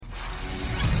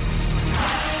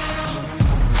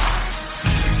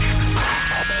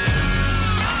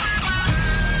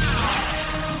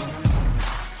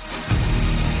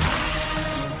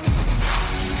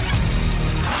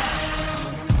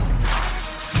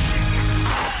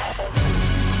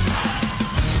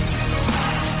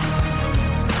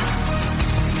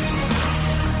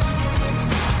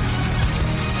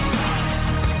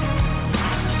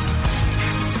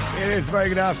very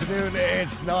good afternoon.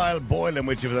 It's Niall Boylan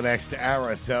with you for the next hour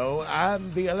or so.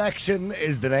 And the election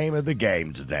is the name of the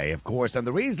game today, of course. And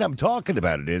the reason I'm talking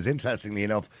about it is, interestingly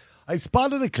enough, I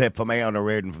spotted a clip from Aodhán Ó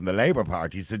Ríordáin from the Labour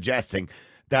Party suggesting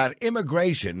that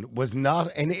immigration was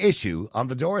not an issue on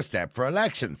the doorstep for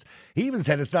elections. He even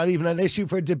said it's not even an issue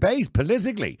for debate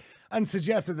politically, and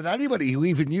suggested that anybody who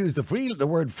even used the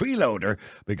word freeloader,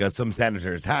 because some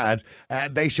senators had,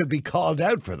 they should be called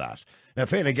out for that. Now,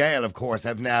 Fine Gael, of course,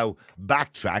 have now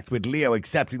backtracked, with Leo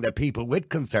accepting that people with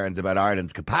concerns about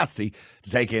Ireland's capacity to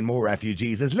take in more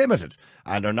refugees is limited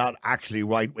and are not actually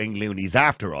right-wing loonies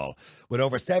after all. With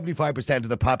over 75% of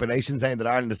the population saying that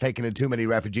Ireland has taken in too many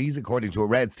refugees, according to a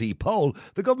Red C poll,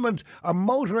 the government are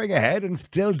motoring ahead and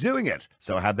still doing it.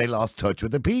 So have they lost touch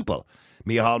with the people?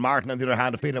 Micheál Martin, on the other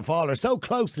hand, of Fianna Fáil are so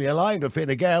closely aligned with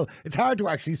Fine Gael, it's hard to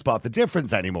actually spot the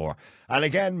difference anymore. And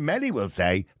again, many will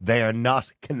say they are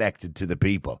not connected to the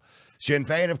people. Sinn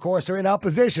Féin, of course, are in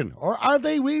opposition. Or are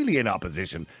they really in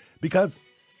opposition? Because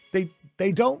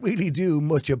they don't really do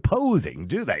much opposing,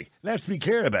 do they? Let's be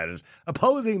clear about it.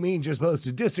 Opposing means you're supposed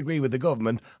to disagree with the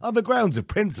government on the grounds of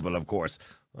principle, of course.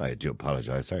 I do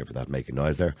apologise. Sorry for that making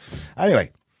noise there.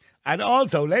 Anyway, and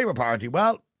also Labour Party,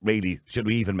 well, really, should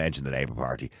we even mention the Labour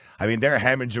Party? I mean, they're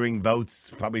hemorrhaging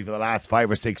votes probably for the last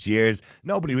 5 or 6 years.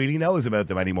 Nobody really knows about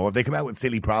them anymore. They come out with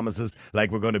silly promises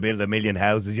like we're going to build 1 million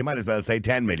houses. You might as well say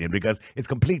 10 million, because it's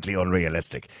completely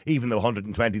unrealistic. Even the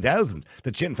 120,000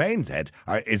 that Sinn Féin said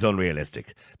is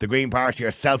unrealistic. The Green Party are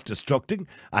self-destructing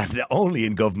and only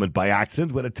in government by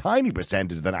accident, with a tiny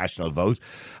percentage of the national vote.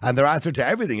 And their answer to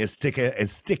everything is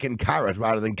stick and carrot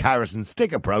rather than carrot and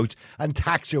stick approach, and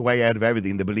tax your way out of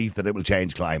everything in the belief that it will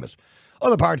change climate.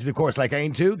 Other parties, of course, like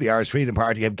Ain too, the Irish Freedom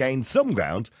Party, have gained some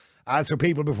ground. As for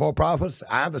People Before Profit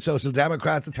and the Social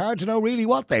Democrats, it's hard to know really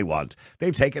what they want.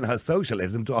 They've taken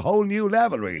socialism to a whole new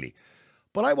level, really.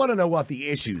 But I want to know what the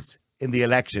issues in the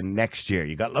election next year.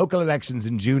 You got local elections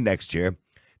in June next year.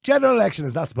 General election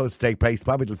is not supposed to take place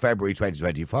probably till February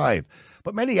 2025.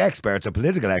 But many experts, or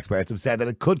political experts, have said that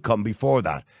it could come before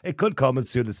that. It could come as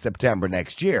soon as September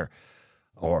next year.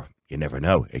 Or you never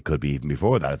know. It could be even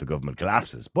before that if the government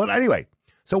collapses. But anyway,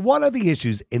 so what are the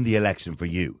issues in the election for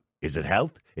you? Is it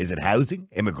health? Is it housing?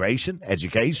 Immigration?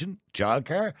 Education?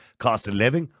 Childcare? Cost of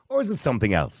living? Or is it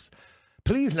something else?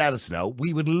 Please let us know.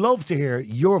 We would love to hear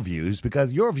your views,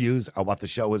 because your views are what the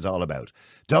show is all about.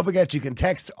 Don't forget, you can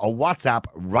text or WhatsApp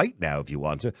right now if you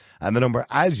want to. And the number,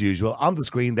 as usual, on the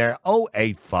screen there,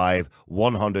 085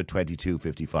 100 22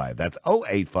 55. That's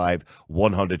 085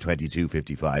 100 22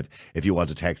 55 if you want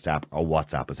to text, app or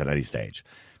WhatsApp us at any stage.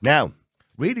 Now,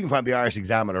 reading from the Irish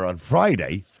Examiner on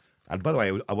Friday, and by the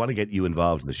way, I want to get you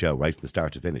involved in the show right from the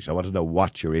start to finish. I want to know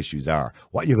what your issues are,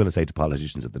 what you're going to say to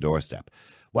politicians at the doorstep.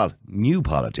 Well, new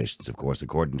politicians, of course,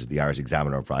 according to the Irish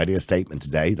Examiner on Friday, a statement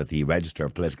today that the Register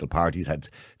of Political Parties had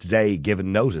today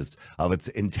given notice of its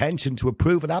intention to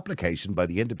approve an application by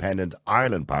the Independent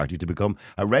Ireland Party to become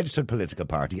a registered political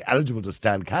party eligible to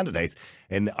stand candidates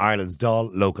in Ireland's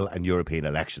Dáil, local and European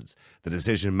elections. The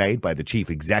decision made by the Chief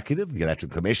Executive of the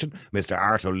Electoral Commission, Mr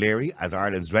Art O'Leary, as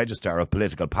Ireland's Registrar of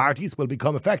Political Parties, will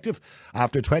become effective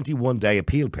after a 21-day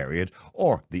appeal period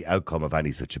or the outcome of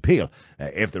any such appeal.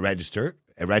 If the registered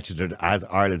as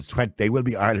they will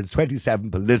be Ireland's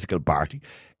 27th political party.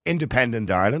 Independent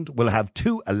Ireland will have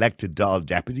 2 elected Dáil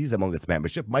deputies among its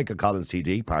membership, Michael Collins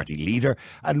TD, party leader,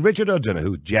 and Richard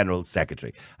O'Donoghue, General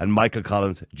Secretary. And Michael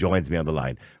Collins joins me on the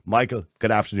line. Michael,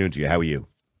 good afternoon to you. How are you?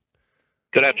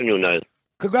 Good afternoon, Niall.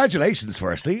 Congratulations,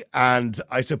 firstly. And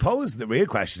I suppose the real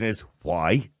question is,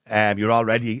 why? You're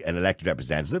already an elected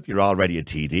representative. You're already a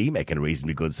TD, making a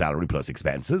reasonably good salary plus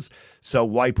expenses. So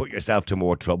why put yourself to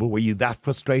more trouble? Were you that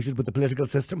frustrated with the political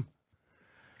system?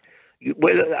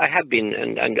 Well, I have been,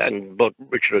 and both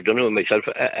Richard O'Donoghue and myself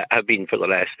have been for the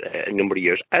last number of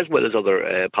years, as well as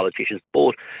other politicians,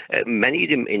 both many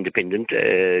of them independent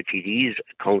TDs,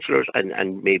 councillors,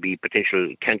 and maybe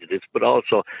potential candidates, but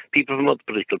also people from other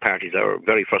political parties are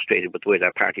very frustrated with the way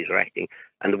their parties are acting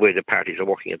and the way the parties are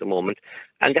working at the moment.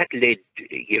 And that led,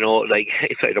 like,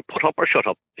 it's either put up or shut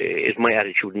up is my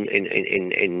attitude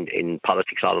in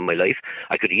politics all of my life.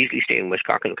 I could easily stay in West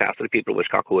Cork and look after the people of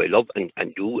West Cork who I love and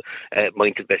do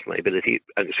mine to the best of my ability.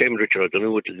 And the same with Richard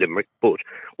O'Donoghue with Limerick. But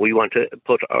we want to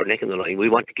put our neck in the line. We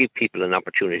want to give people an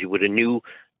opportunity with a new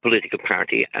political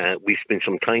party. We've spent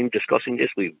some time discussing this.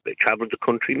 We've travelled the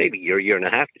country, maybe a year and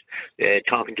a half,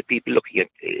 talking to people, looking at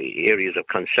areas of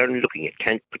concern, looking at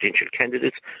potential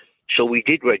candidates. So we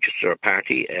did register a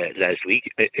party last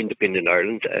week, Independent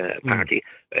Ireland party.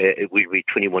 We'll be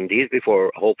 21 days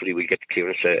before hopefully we'll get the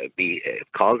clearance to be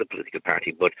called a political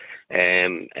party. But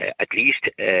at least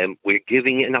we're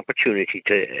giving an opportunity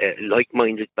to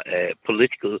like-minded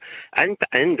political and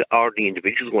or the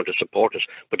individuals who want to support us,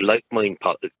 but like-minded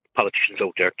politicians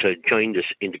out there to join this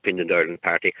Independent Ireland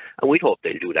party. And we hope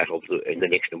they'll do that in the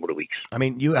next number of weeks. I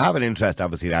mean, you have an interest,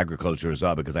 obviously, in agriculture as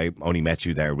well, because I only met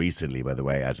you there recently, by the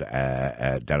way, at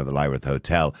down at the Lyworth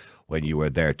Hotel, when you were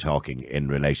there talking in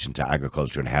relation to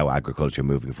agriculture and how agriculture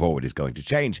moving forward is going to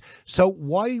change. So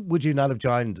why would you not have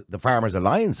joined the Farmers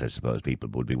Alliance? I suppose people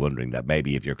would be wondering that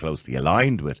maybe if you're closely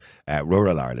aligned with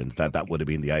rural Ireland, that would have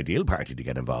been the ideal party to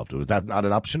get involved. Was that not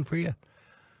an option for you?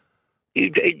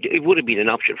 It would have been an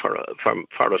option for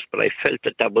us, but I felt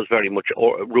that was very much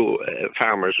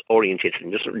farmers oriented.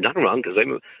 And there's nothing wrong, because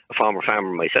I'm a former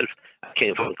farmer myself. I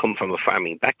come from a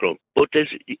farming background, but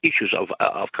there's issues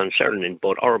of concern in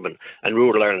both urban and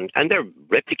rural Ireland, and they're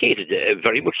replicated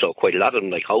very much so. Quite a lot of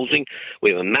them, like housing. We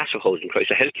have a massive housing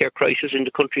crisis, a healthcare crisis in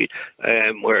the country,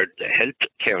 where the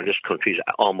healthcare in this country is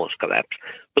almost collapsed.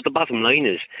 But the bottom line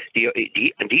is,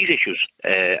 and these issues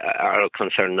are of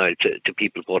concern now to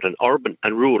people both in urban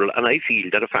and rural. And I feel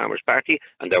that a farmers' party,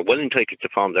 and they're well entitled to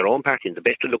form their own party, and the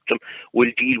best to look at them,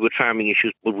 will deal with farming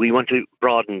issues. But we want to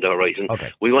broaden the horizon.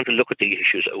 Okay. We want to look at the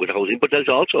issues with housing, but there's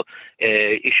also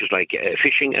issues like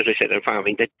fishing, as I said, and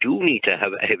farming that do need to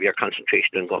have a heavier concentration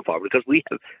than going forward, because we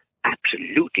have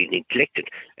absolutely neglected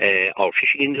our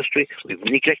fishing industry. We've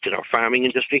neglected our farming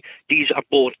industry. These are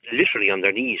both literally on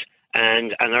their knees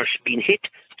and are being hit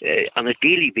on a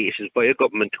daily basis by a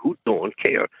government who don't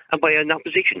care, and by an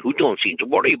opposition who don't seem to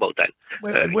worry about that.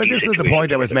 Well, this is the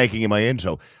point I was making in my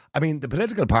intro. I mean, the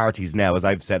political parties now, as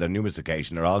I've said on numerous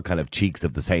occasions, are all kind of cheeks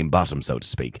of the same bottom, so to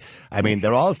speak. I mean,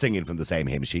 they're all singing from the same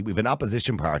hymn sheet. We've an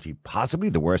opposition party, possibly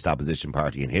the worst opposition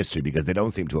party in history, because they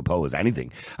don't seem to oppose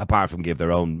anything apart from give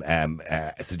their own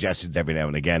suggestions every now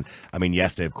and again. I mean,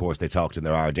 yesterday, of course, they talked in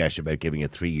their Ardèche about giving a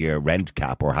 3-year rent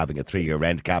cap, or having a 3-year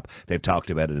rent cap. They've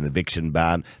talked about an eviction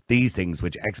ban. These things,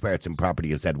 which experts in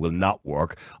property have said will not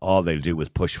work, all they'll do is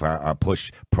push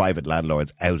private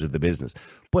landlords out of the business.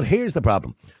 But here's the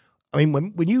problem. I mean,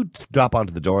 when you drop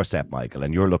onto the doorstep, Michael,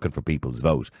 and you're looking for people's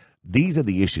vote, these are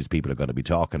the issues people are going to be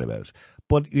talking about.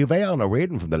 But you've Fianna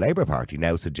Reardon from the Labour Party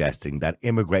now suggesting that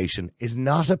immigration is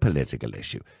not a political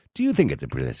issue. Do you think it's a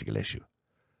political issue?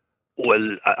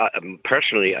 Well,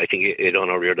 personally, I think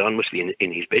Fianna Reardon must be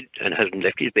in his bed and hasn't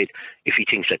left his bed if he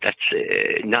thinks that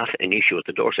that's not an issue at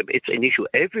the doorstep. It's an issue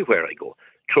everywhere I go.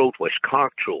 Throughout West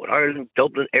Cork, throughout Ireland,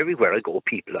 Dublin, everywhere I go,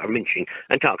 people are mentioning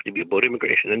and talking to me about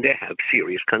immigration, and they have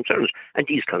serious concerns, and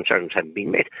these concerns haven't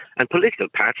been met. And political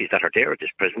parties that are there at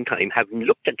this present time haven't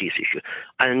looked at this issue.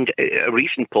 And a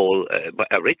recent poll,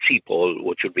 a Red C poll,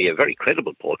 which would be a very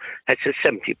credible poll, has said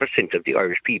 70% of the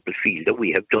Irish people feel that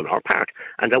we have done our part,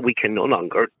 and that we can no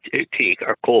longer take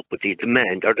or cope with the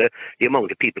demand or the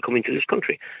amount of people coming to this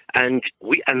country. And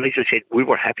as I said, we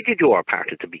were happy to do our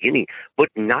part at the beginning, but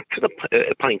not to the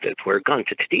point that we're gone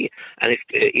to today. And if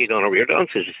Fianna Reardon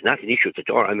says it's not an issue at the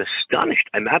door, I'm astonished.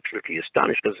 I'm absolutely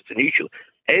astonished, because it's an issue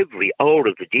every hour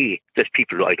of the day. There's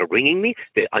people either ringing me,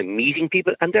 I'm meeting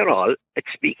people, and they're all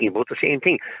speaking about the same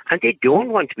thing. And they don't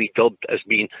want to be dubbed as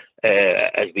being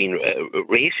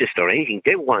racist or anything.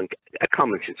 They want a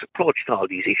common sense approach to all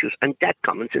these issues, and that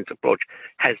common sense approach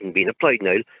hasn't been applied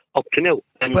now up to now.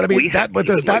 And but I mean,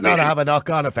 does that not have a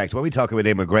knock-on effect? When we talk about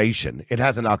immigration, it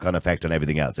has a knock-on effect on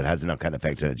everything else. It has a knock-on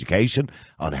effect on education,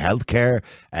 on healthcare.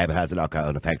 It has a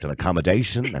knock-on effect on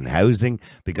accommodation and housing,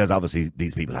 because obviously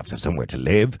these people have to have somewhere to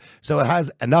live. So it has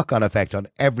a knock-on effect on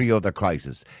every other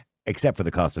crisis, except for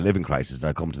the cost of living crisis, and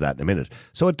I'll come to that in a minute.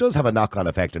 So it does have a knock-on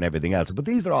effect on everything else. But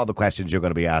these are all the questions you're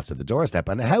going to be asked at the doorstep.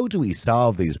 And how do we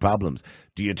solve these problems?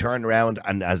 Do you turn around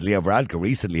and, as Leo Varadkar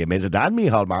recently admitted, and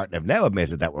Micheál Martin have now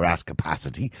admitted, that we're at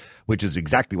capacity, which is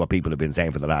exactly what people have been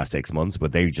saying for the last 6 months,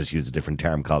 but they just use a different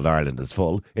term called Ireland is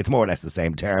full. It's more or less the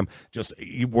same term, just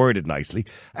worded nicely.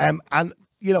 And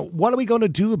you know, what are we going to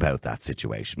do about that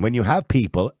situation? When you have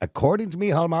people, according to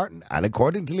Micheál Martin and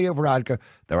according to Leo Varadkar,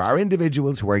 there are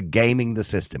individuals who are gaming the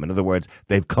system. In other words,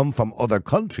 they've come from other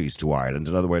countries to Ireland.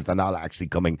 In other words, they're not actually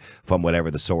coming from whatever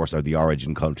the source or the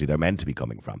origin country they're meant to be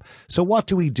coming from. So what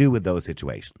do we do with those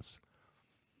situations?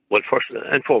 Well, first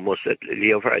and foremost,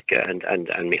 Leo Varadkar and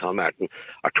Micheál Martin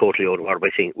are totally out of order by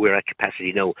saying we're at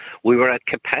capacity now. We were at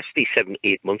capacity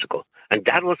 7-8 months ago, and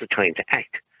that was the time to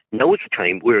act. Now is the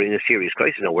time. We're in a serious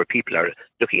crisis now where people are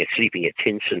looking at sleeping at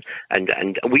tents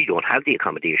and we don't have the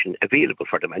accommodation available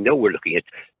for them. And now we're looking at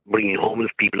bringing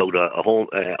homeless people out of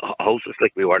houses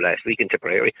like we were last week in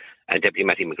Tipperary. And Deputy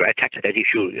Matthew McGrath tackled that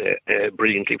issue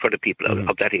brilliantly for the people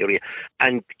of that area.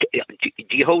 And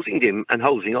dehousing them and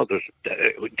housing others,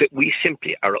 we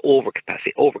simply are over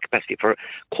capacity for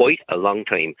quite a long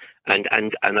time. And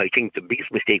I think the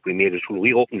biggest mistake we made is when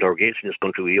we opened our gates in this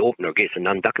country, we opened our gates to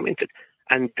non-documented.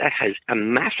 And that has a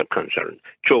massive concern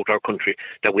throughout our country,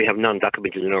 that we have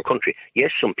non-documented in our country.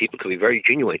 Yes, some people could be very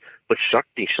genuine, but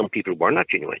certainly some people were not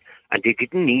genuine. And they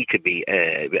didn't need to be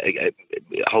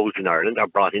housed in Ireland or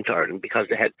brought into Ireland because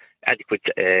they had adequate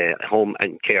home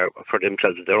and care for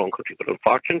themselves in their own country. But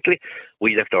unfortunately,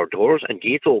 we left our doors and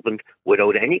gates opened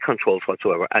without any controls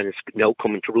whatsoever, and it's now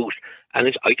coming to roost. And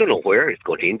I don't know where it's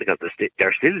going to end because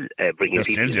they're still bringing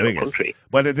people into the country.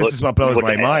 Well, this is what blows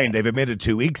my mind. They've admitted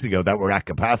 2 weeks ago that we're at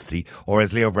capacity, or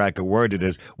as Leo Varadkar worded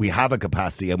it, we have a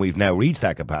capacity and we've now reached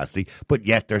that capacity, but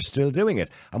yet they're still doing it.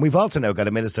 And we've also now got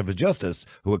a Minister for Justice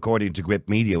who, according to Grip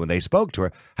Media when they spoke to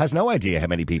her, has no idea how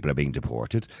many people are being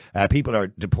deported. People are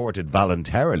deported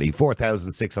voluntarily.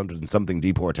 4,600 and something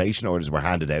deportation orders were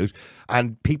handed out,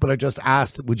 and people are just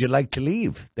asked, would you like to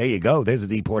leave? There you go, there's a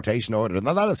deportation order. And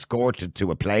they're not escorted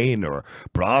to a plane or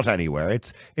brought anywhere.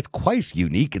 It's quite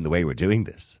unique in the way we're doing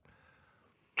this.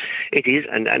 It is,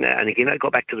 and again, I go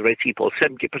back to the Red C poll.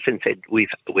 70% said we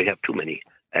have too many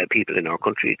people in our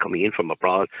country coming in from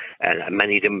abroad, and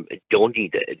many of them don't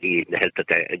need the help that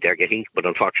they're getting, but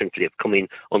unfortunately have come in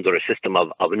under a system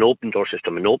of an open door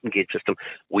system, an open gate system.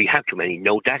 We have too many.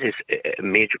 No, that is a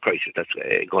major crisis that's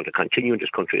going to continue in this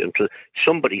country until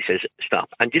somebody says stop.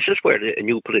 And this is where a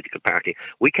new political party,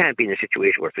 we can't be in a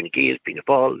situation where Fine Gael, Fianna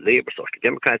Fáil, Labour, Social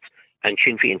Democrats and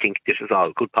Sinn Féin think this is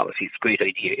all good policy, it's a great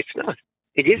idea. It's not.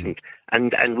 It isn't.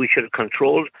 And we should have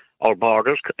controlled our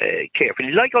borders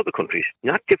carefully, like other countries,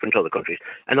 not different other countries.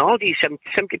 And all these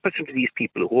 70% of these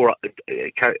people who are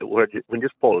when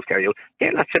this poll is carried out,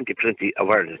 they're not 70% of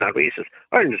Ireland is not racist.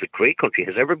 Ireland is a great country,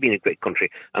 has ever been a great country,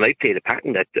 and I played a part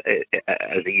in that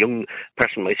as a young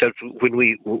person myself when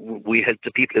we helped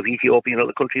the people of Ethiopia and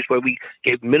other countries where we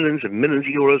gave millions and millions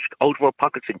of euros out of our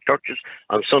pockets in churches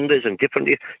on Sundays and different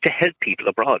days to help people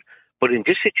abroad. But in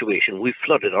this situation, we've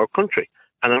flooded our country.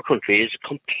 And our country is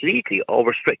completely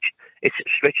overstretched. It's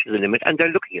stretched to the limit, and they're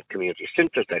looking at community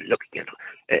centres, they're looking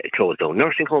at closed down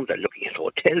nursing homes, they're looking at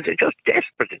hotels. They're just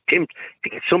desperate attempt to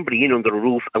get somebody in under the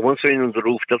roof, and once they're in under the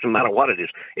roof, it doesn't matter what it is.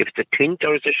 If it's a tent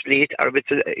or it's a slate or if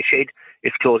it's a shed,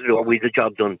 it's closed or with the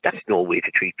job done. That's no way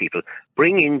to treat people.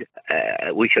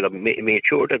 We should have made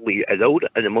sure that we allowed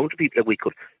an amount of people that we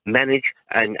could manage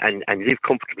and live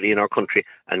comfortably in our country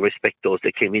and respect those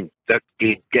that came in, that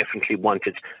they definitely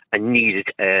wanted and needed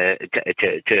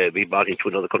to be brought into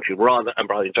another country rather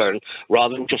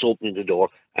than just opening the door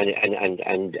and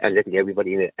letting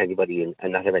anybody in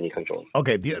and not have any control.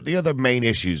 Okay, the other main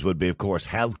issues would be, of course,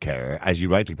 healthcare. As you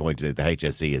rightly pointed out, the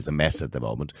HSE is a mess at the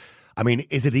moment. I mean,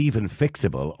 is it even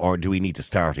fixable, or do we need to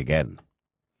start again?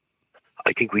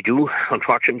 I think we do,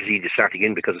 unfortunately, to start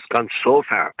again because it's gone so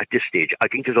far at this stage. I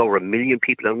think there's over 1 million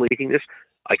people on waiting list.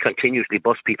 I continuously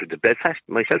bus people to Belfast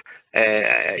myself.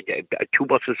 2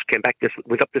 buses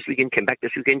went up this weekend, came back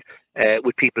this weekend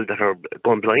with people that are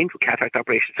going blind with cataract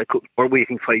operations. We're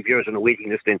waiting 5 years on a waiting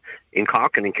list in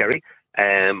Cork and in Kerry.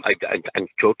 And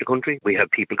throughout the country, we have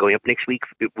people going up next week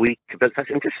to Belfast,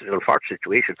 and this is an unfortunate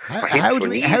situation. How do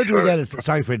we get it?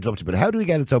 Sorry for interrupting, but how do we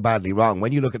get it so badly wrong?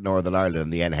 When you look at Northern Ireland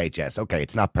and the NHS, okay,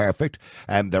 it's not perfect,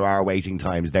 there are waiting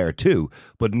times there too,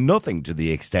 but nothing to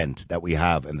the extent that we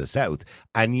have in the south.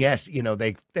 And yet, you know,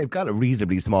 they've got a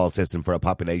reasonably small system for a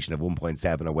population of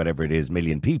 1.7 or whatever it is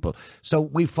million people. So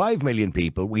we've 5 million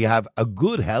people. We have a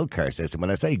good healthcare system. When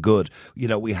I say good, you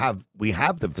know, we have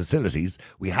the facilities,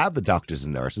 we have the doctors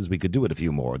and nurses. We could do it a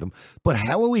few more of them. But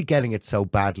how are we getting it so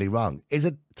badly wrong? Is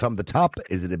it from the top?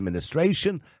 Is it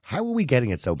administration? How are we getting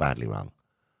it so badly wrong?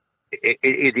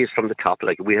 It is from the top.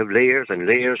 Like, we have layers and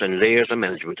layers and layers of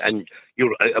management, and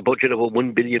a budget of a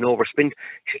 1 billion overspend.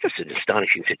 It's just an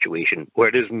astonishing situation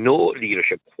where there's no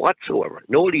leadership whatsoever.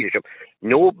 No leadership,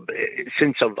 no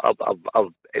sense of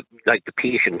like the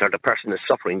patient or the person that's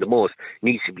suffering the most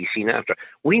needs to be seen after.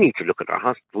 We need to look at our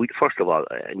hospitals. First of all,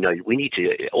 Niall, we need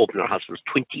to open our hospitals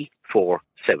 24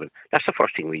 24/7. That's the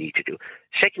first thing we need to do.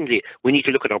 Secondly, we need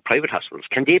to look at our private hospitals.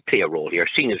 Can they play a role here,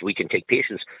 seeing as we can take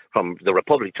patients from the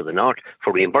Republic to the North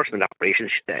for reimbursement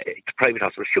operations to private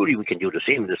hospitals? Surely we can do the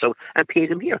same in the South and pay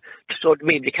them here. So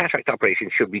maybe the cataract operation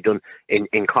should be done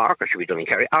in Cork, or should be done in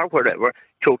Kerry, or wherever,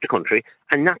 throughout the country,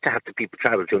 and not to have the people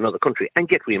travel to another country and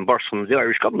get reimbursed from the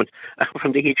Irish government,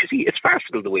 from the HSE. It's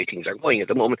farcical the way things are going at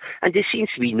the moment, and there seems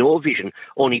to be no vision,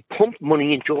 only pump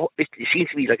money into it. It seems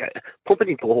to be like pump it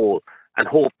into a hole and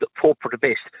hope for the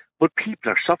best. But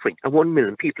people are suffering, and 1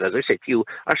 million people, as I said to you,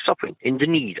 are suffering in the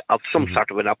need of some sort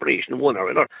of an operation, one or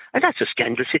another. And that's a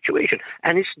scandalous situation.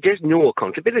 And there's no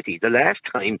accountability. The last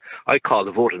time I called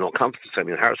a vote of no confidence in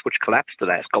Harris, which collapsed the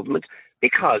last government,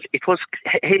 because it was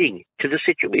heading to the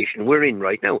situation we're in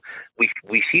right now.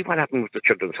 We see what happened with the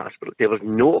Children's Hospital. There was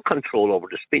no control over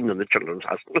the spend on the Children's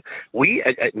Hospital.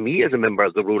 Me as a member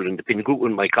of the Rural Independent Group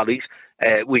and my colleagues,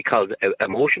 we called a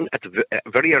motion at the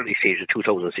very early stage of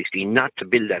 2016 not to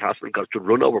build that hospital, because to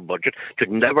run over budget, to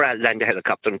never land a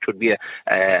helicopter, and to be a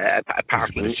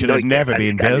parking. But it should have never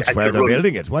been built where they're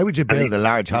building it. Why would you build a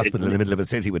large hospital in the middle of a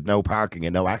city with no parking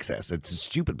and no access? It's a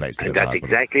stupid place to build a hospital.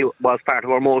 That's exactly what was part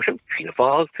of our motion. Fianna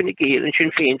Fáil, Fine Gael and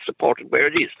Sinn Féin supported where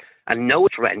it is. And now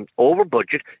it's ran over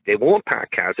budget. They won't park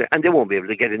cars there, and they won't be able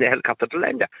to get in a helicopter to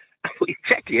land there.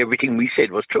 Exactly everything we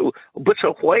said was true. But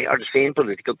so why are the same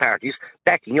political parties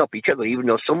backing up each other, even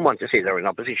though some want to say they're in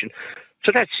opposition?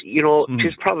 So that's, it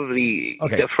is probably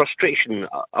the frustration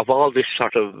of all this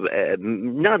sort of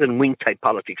nod and wink type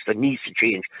politics that needs to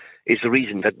change, is the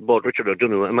reason that both Richard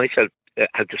O'Donoghue and myself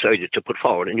have decided to put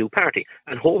forward a new party.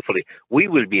 And hopefully we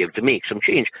will be able to make some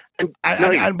change. And by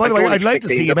the way, I'd like to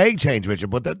see you make change,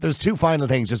 Richard, but there's two final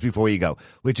things just before you go,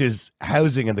 which is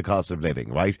housing and the cost of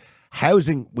living, right?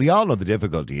 Housing, we all know the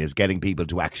difficulty is getting people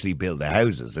to actually build the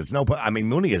houses.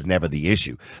 Money is never the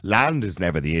issue. Land is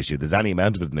never the issue. There's any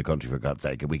amount of it in the country, for God's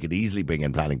sake, and we could easily bring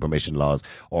in planning permission laws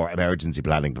or emergency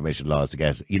planning permission laws to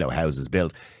get, houses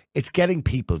built. It's getting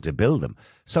people to build them.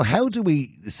 So how do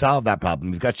we solve that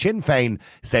problem? We've got Sinn Féin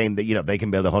saying that, they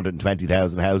can build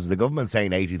 120,000 houses. The government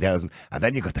saying 80,000. And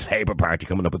then you've got the Labour Party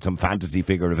coming up with some fantasy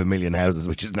figure of 1 million houses,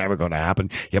 which is never going to happen.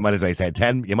 You might as well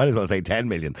say 10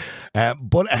 million.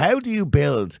 But how do you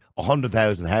build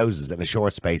 100,000 houses in a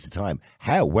short space of time?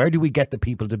 How? Where do we get the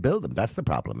people to build them? That's the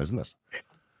problem, isn't it?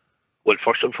 Well,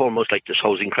 first and foremost, like, this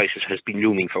housing crisis has been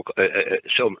looming for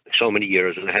so many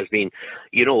years, and it has been,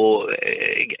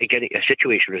 a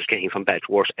situation is getting from bad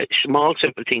to worse. Small,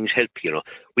 simple things help.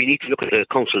 We need to look at the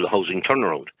council housing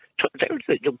turnaround. There's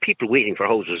people waiting for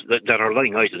houses that are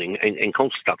lying idle in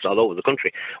council stocks all over the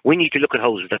country. We need to look at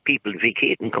houses that people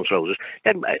vacate in council houses.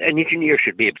 Then an engineer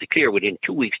should be able to clear within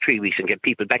 2 weeks, 3 weeks, and get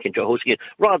people back into a house again,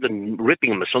 rather than ripping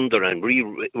them asunder and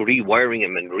rewiring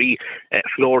them and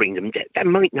flooring them. That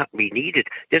might not be needed.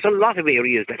 There's a lot of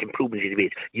areas that improvement is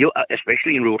made.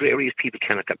 Especially in rural areas, people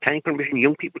cannot get planning permission.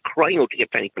 Young people crying out to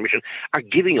get planning permission are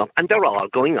giving up, and they're all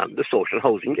going on the social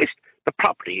housing list. The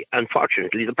property,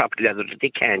 unfortunately, the property ladder that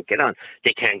they can't get on.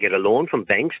 They can't get a loan from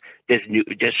banks. There's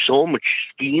so much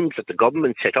schemes that the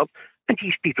government set up, and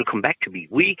these people come back to me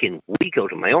week in, week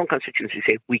out. In my own constituency,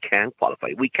 say, we can't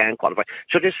qualify.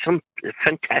 So there's some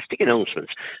fantastic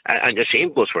announcements, and the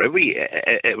same goes for every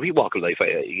walk of life.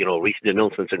 Recent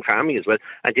announcements in farming as well,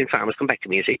 and then farmers come back to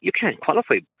me and say, you can't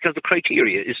qualify because the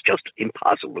criteria is just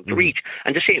impossible to reach.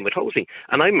 And the same with housing.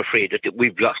 And I'm afraid that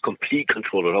we've lost complete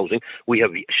control of housing. We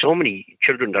have so many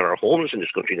children that are homeless in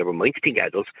this country, never mind think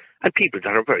adults, and people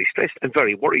that are very stressed and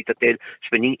very worried that they're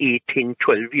spending 8, 10,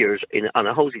 12 years on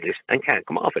a housing list and can't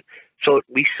come off it. So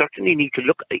we certainly need to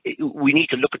look. We need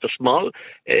to look at the small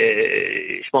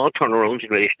turnarounds in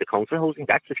relation to council housing.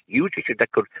 That's a huge issue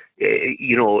that could,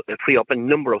 free up a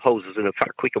number of houses in a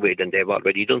far quicker way than they've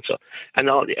already done so. And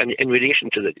in relation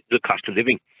to the cost of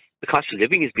living. The cost of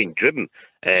living is being driven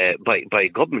by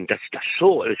government.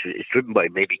 It's driven by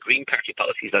maybe Green Party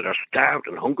policies that are starved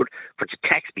and hungered for to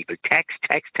tax people,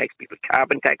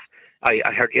 carbon tax. I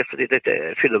heard yesterday that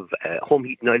the fill of home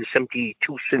heating oil is 72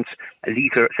 pence a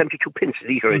litre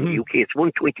in the UK. It's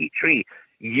 €1.23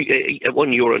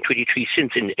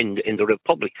 in the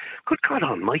Republic. Good God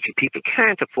Almighty, people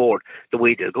can't afford the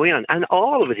way they're going on, and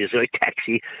all of it is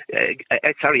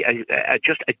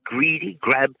just a greedy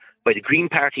grab by the Green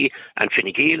Party and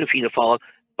Fine Gael and Fianna Fáil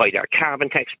by their carbon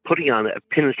tax, putting on a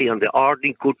penalty on the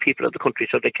ordinary good people of the country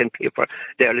so they can pay for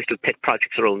their little pet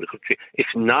projects around the country.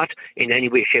 It's not in any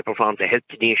way, shape or form to help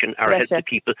the nation or help the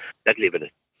people that live in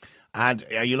it. And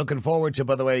are you looking forward to,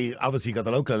 by the way, obviously you got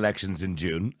the local elections in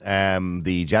June,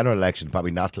 the general election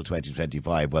probably not till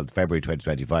 2025, well, February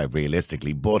 2025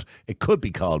 realistically, but it could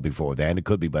be called before then, it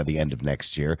could be by the end of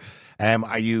next year.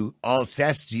 Are you all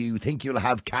set? Do you think you'll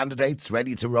have candidates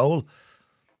ready to roll?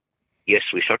 Yes,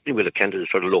 we certainly will have candidates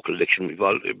for the local election.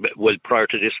 Well, prior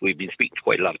to this, we've been speaking to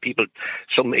quite a lot of people,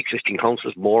 some existing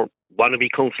councillors, more wannabe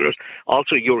councillors,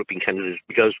 also European candidates,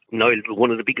 because now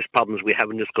one of the biggest problems we have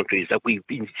in this country is that we've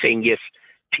been saying yes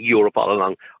to Europe all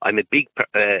along. I'm a big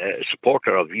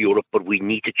supporter of Europe, but we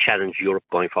need to challenge Europe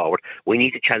going forward. We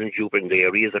need to challenge Europe in the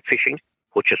areas of fishing,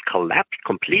 which has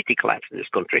completely collapsed in this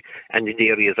country, and in the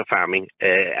areas of farming.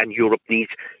 And Europe needs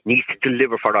to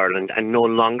deliver for Ireland, and no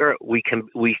longer we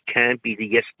can't be the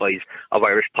yes boys of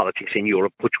Irish politics in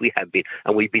Europe, which we have been,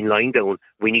 and we've been lying down.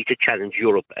 We need to challenge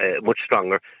Europe much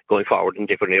stronger going forward in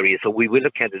different areas. So we will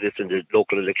have candidates in the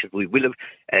local elections. We will have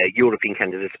European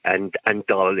candidates and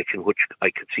Dáil election, which I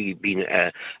could see being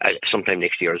sometime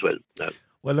next year as well.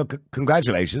 Well, look,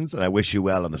 congratulations, and I wish you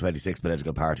well on the 26th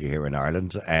political party here in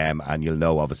Ireland. And you'll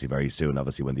know, obviously, very soon,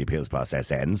 obviously, when the appeals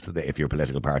process ends, if your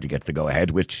political party gets the go-ahead,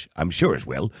 which I'm sure it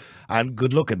will. And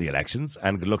good luck in the elections,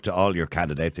 and good luck to all your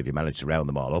candidates if you manage to round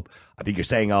them all up. I think you're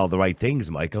saying all the right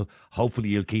things, Michael. Hopefully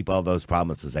you'll keep all those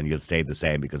promises and you'll stay the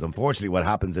same, because unfortunately what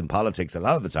happens in politics a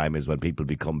lot of the time is when people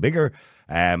become bigger,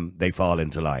 they fall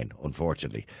into line,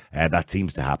 unfortunately. That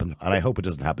seems to happen, and I hope it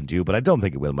doesn't happen to you, but I don't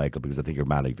think it will, Michael, because I think you're a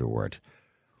man of your word.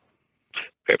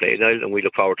 Fair play, Niall, and we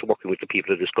look forward to working with the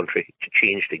people of this country to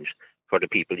change things for the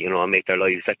people, and make their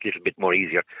lives that little bit more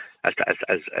easier as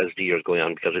the years going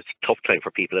on, because it's a tough time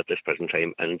for people at this present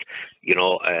time. And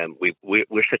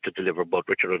we're set to deliver. Both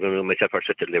Richard and myself are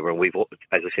set to deliver. And we've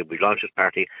launched this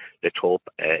party. Let's hope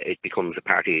it becomes a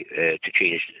party to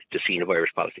change the scene of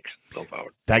Irish politics going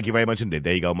forward. Thank you very much indeed.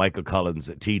 There you go, Michael Collins,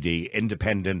 TD,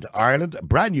 Independent Ireland, a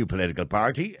brand new political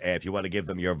party. If you want to give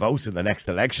them your vote in the next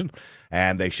election,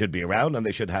 and they should be around, and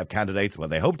they should have candidates. Well,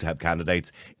 they hope to have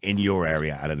candidates in your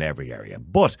area and in every area.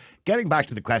 But getting back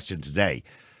to the question today,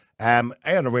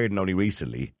 Aodhán Reardon only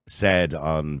recently said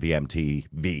on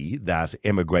VMTV that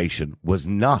immigration was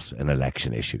not an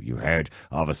election issue. You heard,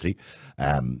 obviously,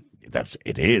 that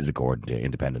it is, according to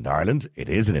Independent Ireland, it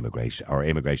is an immigration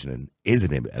is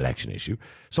an election issue.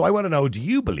 So I want to know, do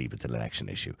you believe it's an election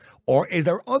issue? Or is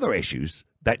there other issues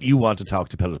that you want to talk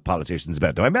to politicians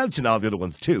about? Now, I mentioned all the other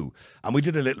ones too, and we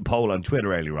did a little poll on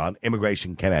Twitter earlier on.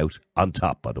 Immigration came out on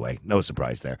top, by the way. No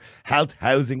surprise there. Health,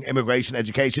 housing, immigration,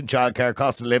 education, childcare,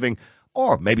 cost of living,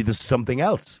 or maybe there's something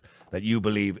else that you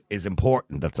believe is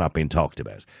important that's not being talked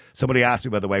about. Somebody asked me,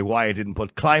 by the way, why I didn't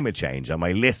put climate change on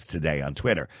my list today on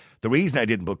Twitter. The reason I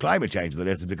didn't put climate change on the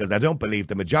list is because I don't believe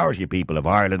the majority of people of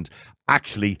Ireland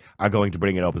actually are going to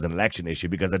bring it up as an election issue,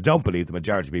 because I don't believe the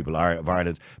majority of people of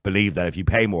Ireland believe that if you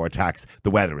pay more tax,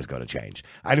 the weather is going to change.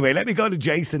 Anyway, let me go to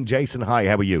Jason. Jason, hi,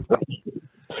 how are you?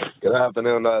 Good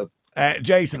afternoon, Niall.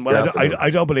 Jason, well, I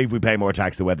don't believe we pay more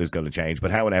tax, the weather's going to change, but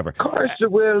however. Of course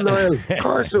it will, Niall. Of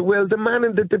course it will. The man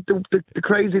in the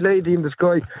crazy lady in the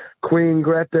sky, Queen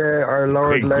Greta, our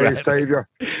Lord and Saviour.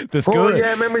 The school. Oh,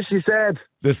 yeah, remember she said.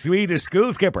 The Swedish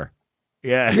school skipper.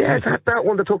 Yeah. Yeah, that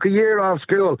one that took a year off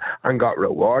school and got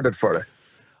rewarded for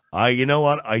it. You know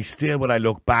what? When I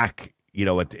look back,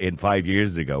 in 5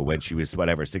 years ago when she was,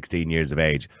 16 years of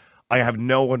age, I have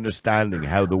no understanding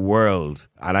how the world,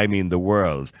 and I mean the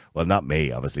world, well, not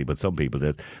me, obviously, but some people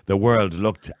did, the world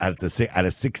looked at a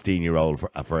 16-year-old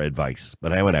for advice.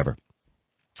 But whatever.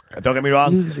 Don't get me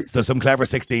wrong, there's some clever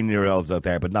 16-year-olds out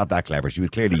there, but not that clever. She was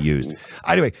clearly used.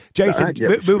 Anyway, Jason,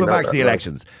 moving back to the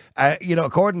elections.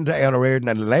 According to Aodhán Reardon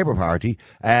and the Labour Party,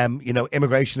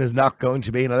 immigration is not going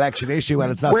to be an election issue, and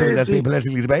it's not something that's being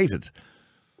politically debated.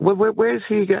 Well, where's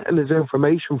he getting his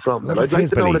information from? Well, I'd like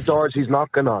to know the doors he's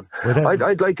knocking on.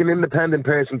 I'd like an independent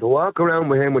person to walk around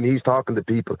with him when he's talking to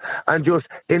people and just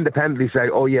independently say,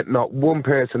 oh, yeah, not one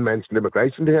person mentioned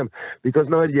immigration to him. Because,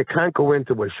 no, you can't go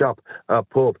into a shop, a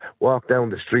pub, walk down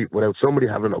the street without somebody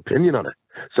having an opinion on it.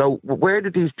 So where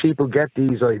did these people get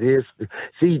these ideas?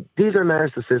 See, these are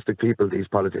narcissistic people, these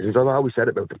politicians. I've always said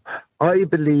about them. I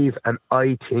believe and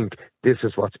I think this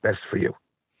is what's best for you.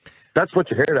 That's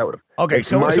what you hear out of them. Okay,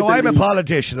 so I'm a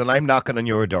politician and I'm knocking on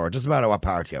your door. It doesn't matter what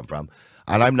party I'm from.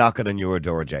 And I'm knocking on your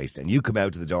door, Jason. And you come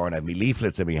out to the door and have me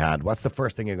leaflets in my hand. What's the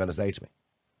first thing you're going to say to me?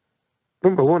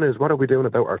 Number one is, what are we doing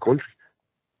about our country?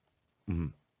 Mm-hmm.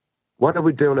 What are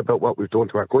we doing about what we've done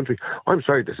to our country? I'm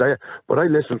sorry to say it, but I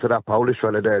listened to that Polish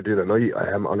fella there the other night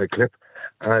on a clip,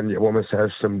 And your woman says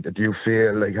to him,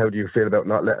 how do you feel about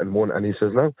not letting one? And he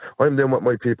says, no, I'm doing what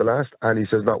my people asked. And he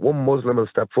says, not one Muslim will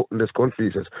step foot in this country.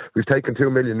 He says, we've taken 2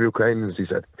 million Ukrainians, he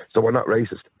said, so we're not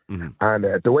racist. Mm-hmm. And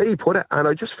the way he put it, and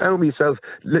I just found myself,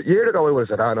 years ago I would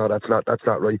have said, no, that's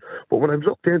not right. But when I've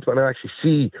looked into it and I actually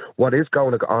see what is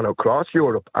going on across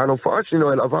Europe, and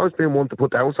unfortunately, I've always been one to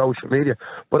put down social media,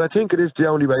 but I think it is the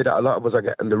only way that a lot of us are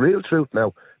getting the real truth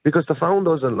now, because the phone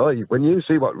doesn't lie. When you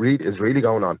see what is really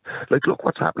going on, like look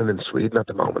what's happening in Sweden at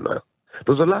the moment now.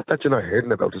 There's a lot that you're not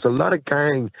hearing about. There's a lot of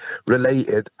gang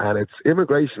related and it's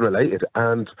immigration related,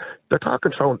 and they're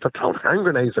throwing hand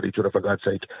grenades at each other, for God's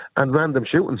sake, and random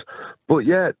shootings. But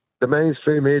yeah, the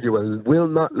mainstream media will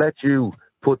not let you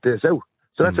put this out.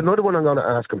 So that's another one I'm going to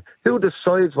ask them. Who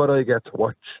decides what I get to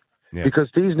watch? Yeah. Because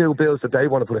these new bills that they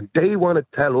want to put in, they want to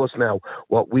tell us now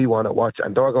what we want to watch,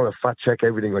 and they're going to fact check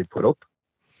everything I put up.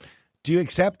 Do you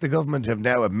accept the government have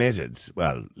now admitted,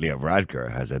 well, Leo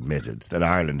Varadkar has admitted that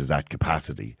Ireland is at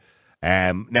capacity?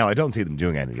 Now, I don't see them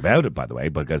doing anything about it, by the way,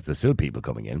 because there's still people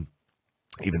coming in,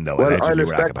 even though allegedly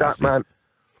we're at capacity.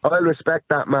 I'll respect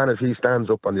that man if he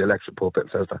stands up on the election pulpit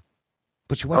and says that.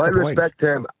 But what's the point? I respect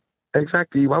him.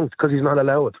 Exactly, he won't, because he's not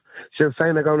allowed. Sinn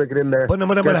Féin are going to get in there. But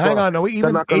hang on, no,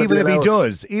 even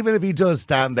if he does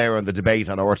stand there on the debate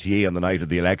on RTE on the night of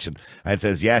the election and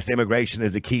says, yes, immigration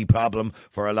is a key problem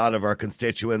for a lot of our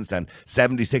constituents, and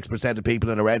 76% of people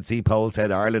in a Red C poll said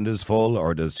Ireland is full,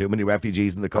 or there's too many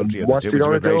refugees in the country, or there's too much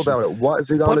immigration. What is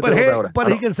he going to do about it?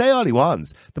 But he can say all he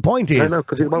wants. The point is,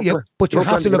 but you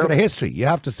have to look at the history. You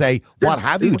have to say, what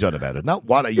have you done about it? Not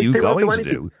what are you going to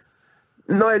do?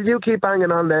 Niall, you keep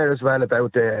banging on there as well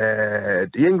about the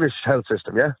English health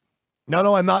system, yeah?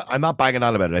 No, I'm not banging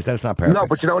on about it. I said it's not perfect. No,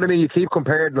 but you know what I mean? You keep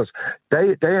comparing us.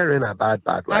 They are in a bad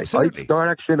way. Absolutely. They're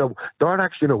actually in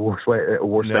a worse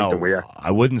state than we are.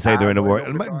 I wouldn't say they're in a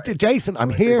worse... Jason, I'm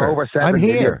here. I'm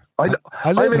here.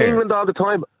 I'm in England all the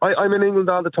time. I'm in England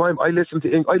all the time. I listen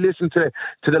to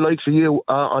the likes of you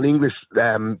on English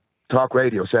talk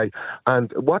radio, say,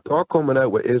 and what they're coming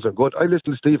out with isn't good. I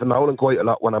listen to Stephen Nolan quite a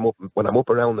lot when I'm up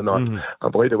around the north.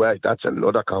 And by the way, that's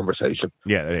another conversation.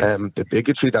 Yeah, it is. The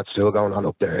bigotry that's still going on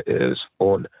up there is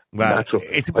unnatural.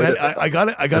 I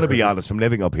gotta be honest. From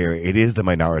living up here, it is the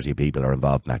minority of people are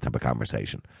involved in that type of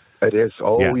conversation. It is.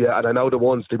 Yeah. And I know the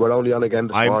ones, they were only on again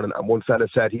this morning, and one fella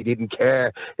said he didn't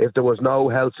care if there was no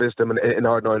health system in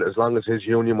Northern Ireland as long as his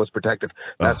union was protected.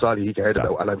 That's all he cared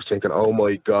about. And I was thinking, oh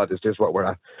my God, is this what we're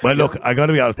at? Well, look, I got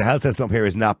to be honest, the health system up here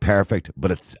is not perfect, but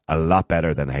it's a lot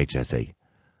better than HSE.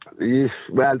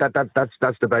 Well,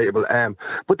 that's debatable.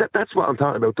 But that's what I'm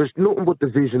talking about. There's nothing but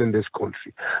division in this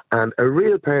country, and a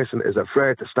real person is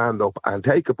afraid to stand up and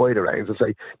take it by the reins and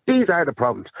say, these are the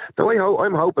problems. The way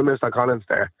I'm hoping Mr. Collins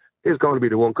there is going to be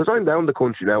the one, because I'm down the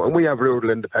country now and we have rural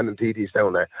independent TDs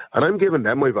down there, and I'm giving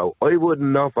them my vote. I would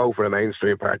not vote for a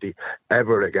mainstream party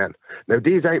ever again. Now,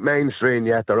 these ain't mainstream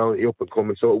yet, they're only up and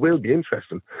coming, so it will be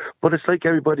interesting. But it's like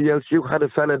everybody else. You had a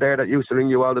fella there that used to ring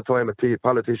you all the time, a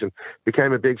politician,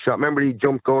 became a big shot. Remember, he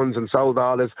jumped guns and sold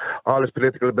all his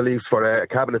political beliefs for a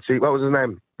cabinet seat. What was his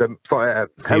name?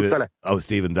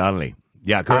 Stephen Donnelly.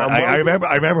 Yeah, I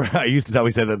remember. I used to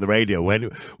always say that on the radio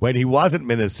when he wasn't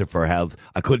Minister for Health,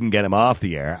 I couldn't get him off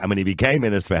the air, and when he became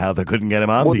Minister for Health, I couldn't get him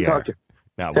on the air.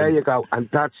 There you go, and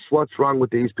that's what's wrong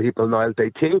with these people, Niall. They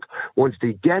think once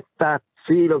they get that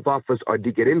seal of office or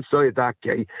they get inside that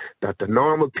gate, that the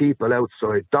normal people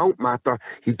outside don't matter.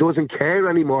 He doesn't care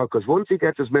anymore, because once he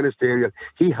gets his ministerial,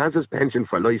 he has his pension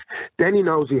for life. Then he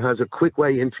knows he has a quick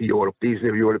way into Europe, these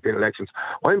new European elections.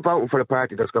 I'm voting for a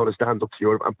party that's going to stand up to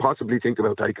Europe and possibly think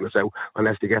about taking us out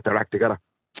unless they get their act together.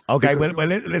 Okay, well,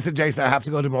 listen, Jason, I have to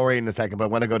go to Maureen in a second, but I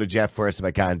want to go to Jeff first if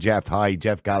I can. Jeff, hi.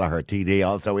 Jeff Gallagher, TD,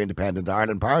 also Independent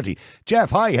Ireland Party. Jeff,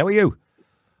 hi, how are you?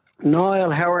 Niall,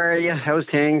 how are you? How's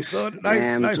things? Good.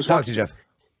 Nice to talk to you, Jeff.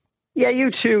 Yeah, you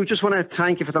too. Just want to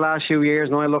thank you for the last few years,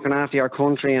 Niall, looking after your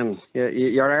country, and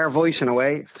you're our voice in a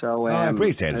way. So I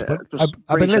appreciate it. But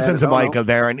I've been listening to Michael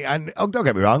there, and don't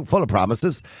get me wrong, full of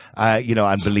promises,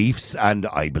 and beliefs, and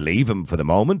I believe him for the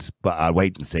moment, but I'll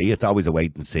wait and see. It's always a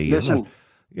wait and see, isn't it?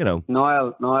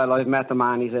 Niall, I've met the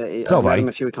man. I've met him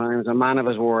a few times, a man of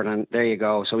his word, and there you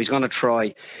go. So he's going to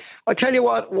try. I'll tell you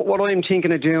what I'm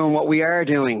thinking of doing, what we are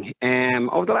doing.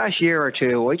 Over the last year or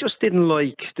two, I just didn't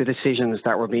like the decisions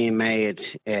that were being made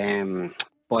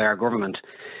by our government.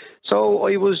 So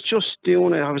I was just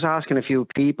doing it. I was asking a few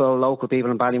people, local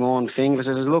people in Ballymun, Finglas.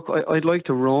 I said, look, I'd like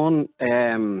to run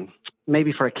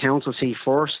maybe for a council seat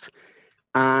first.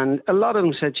 And a lot of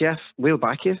them said, Jeff, we'll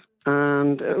back you.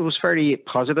 And it was very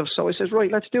positive. So I said,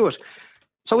 right, let's do it.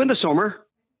 So in the summer,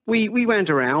 We went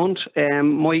around.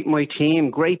 My team,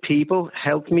 great people,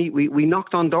 helped me. We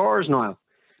knocked on doors, Niall,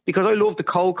 because I love the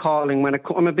cold calling.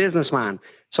 I'm a businessman,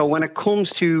 so when it comes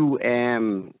to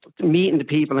meeting the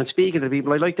people and speaking to the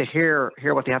people, I like to hear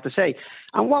what they have to say.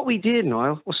 And what we did,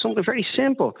 Niall, was something very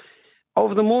simple.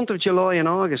 Over the month of July and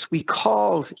August, we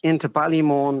called into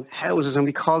Ballymun houses and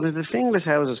we called into the Finglas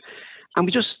houses, and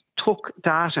we just took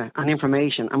data and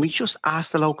information and we just asked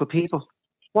the local people,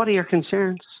 what are your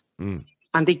concerns?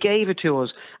 And they gave it to us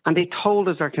and they told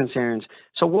us their concerns.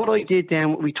 So what I did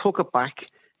then, we took it back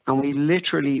and we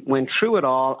literally went through it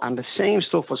all, and the same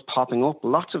stuff was popping up.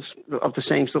 Lots of the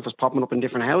same stuff was popping up in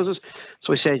different houses.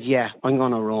 So I said, yeah, I'm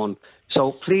going to run.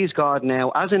 So please God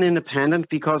now, as an independent,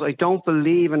 because I don't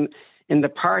believe in the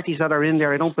parties that are in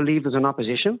there, I don't believe there's an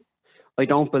opposition. I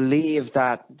don't believe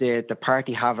that the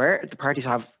parties have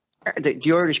the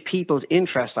Irish people's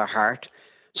interest at heart.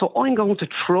 So I'm going to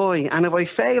try, and if I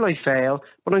fail, I fail,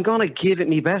 but I'm going to give it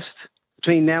my best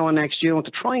between now and next June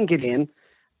to try and get in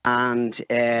and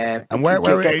where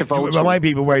remind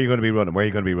people where you're going to be running. Where are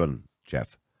you going to be running,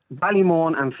 Jeff?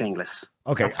 Ballymun and Finglas.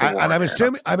 Okay, and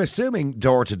I'm assuming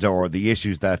door to door the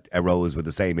issues that arose were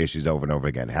the same issues over and over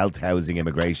again: health, housing,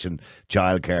 immigration,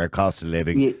 childcare, cost of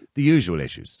living, the usual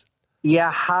issues.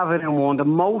 Yeah, have it in one. The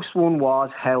most one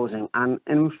was housing. And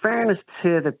in fairness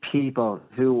to the people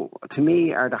who, to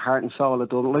me, are the heart and soul of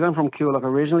Dublin. Like, I'm from Coolock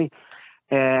originally,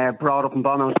 brought up in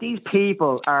Ballots. These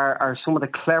people are some of the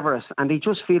cleverest, and they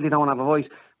just feel they don't have a voice.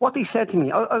 What they said to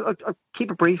me, I'll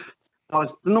keep it brief, was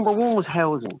the number one was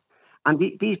housing. And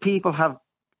these people have,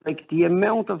 like, the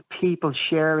amount of people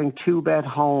sharing two-bed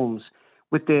homes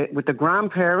with the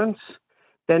grandparents,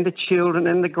 then the children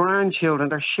and the grandchildren.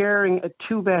 They're sharing a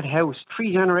two-bed house,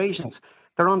 3 generations.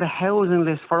 They're on the housing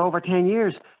list for over 10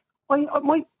 years. I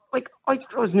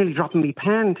was nearly dropping my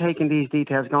pen taking these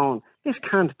details going, this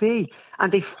can't be.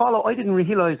 And they follow. I didn't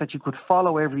realise that you could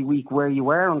follow every week where you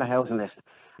were on the housing list.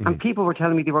 And people were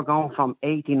telling me they were going from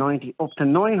 80, 90 up to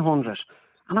 900.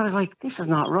 And I was like, this is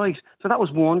not right. So that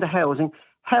was one, the housing.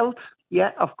 Health,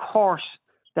 yeah, of course,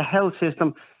 the health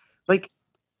system. Like,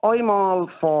 I'm all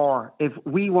for if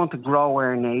we want to grow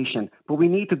our nation, but we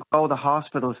need to grow the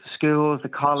hospitals, the schools, the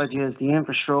colleges, the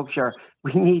infrastructure.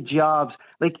 We need jobs.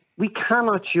 Like, we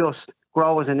cannot just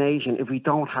grow as a nation if we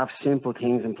don't have simple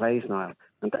things in place, Niall.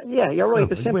 And yeah, you're right.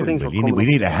 The simple things we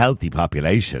need a healthy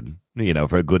population,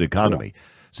 for a good economy. Yeah.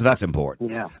 So that's important.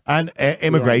 Yeah. And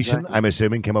immigration, exactly. I'm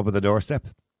assuming, came up with a doorstep.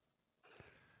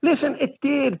 Listen, it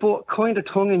did, but kind of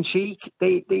tongue-in-cheek.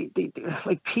 They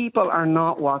like, people are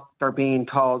not what they're being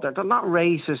told. They're not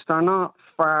racist. They're not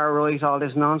far-right, all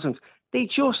this nonsense. They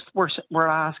just were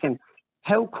asking,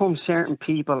 how come certain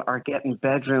people are getting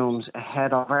bedrooms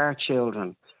ahead of our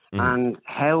children and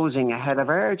housing ahead of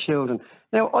our children?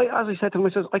 Now, as I said to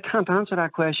myself, I can't answer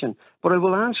that question, but I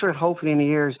will answer it hopefully in a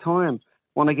year's time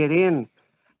when I get in.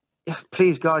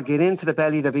 Please God, get into the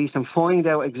belly of the beast and find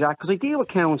out exactly, because I deal with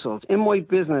councils. In my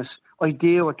business, I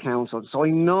deal with councils, so I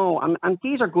know, and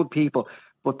these are good people,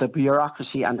 but the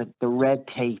bureaucracy and the red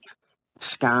tape,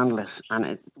 scandalous,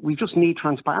 and we just need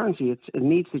transparency. It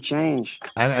needs to change.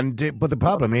 But the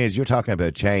problem is, you're talking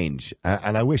about change,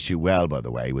 and I wish you well, by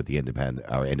the way, with the Independent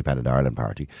Ireland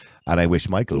Party, and I wish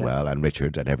Michael well, and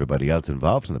Richard and everybody else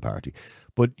involved in the party.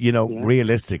 But,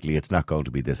 realistically, it's not going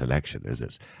to be this election, is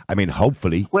it? I mean,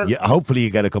 hopefully you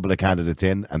get a couple of candidates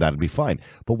in and that'll be fine.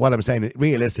 But what I'm saying,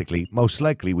 realistically, most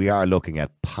likely we are looking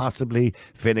at possibly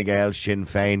Fine Gael, Sinn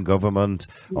Féin government,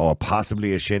 or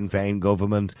possibly a Sinn Féin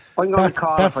government. I'm going to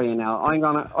call it for you now. I'm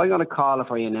going to call it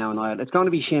for you now, Niall. It's going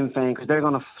to be Sinn Féin because they're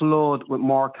going to flood with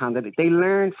more candidates. They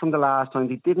learned from the last time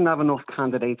they didn't have enough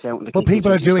candidates out in the. But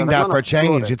people are doing that for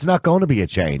change. It's not going to be a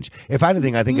change. If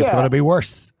anything, I think it's going to be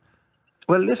worse.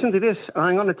 Well, listen to this.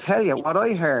 I'm going to tell you what I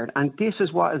heard, and this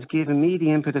is what has given me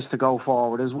the impetus to go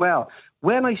forward as well.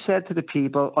 When I said to the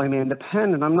people, I'm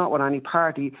independent, I'm not with any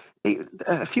party,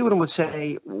 a few of them would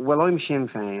say, well, I'm Sinn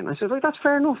Féin. I said, that's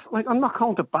fair enough. Like, I'm not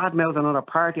going to badmouth another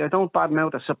party. I don't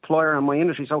badmouth a supplier in my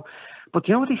industry. So, but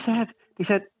you know what they said? They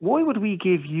said, why would we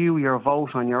give you your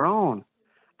vote on your own?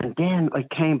 And then I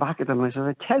came back at them and I said,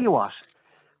 I tell you what,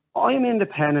 I'm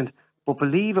independent. But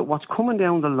believe it, what's coming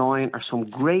down the line are some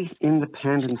great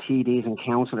independent TDs and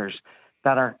councillors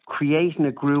that are creating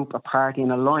a group, a party, an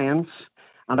alliance,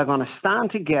 and they're going to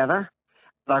stand together.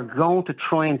 They're going to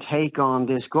try and take on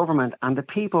this government. And the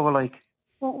people were like,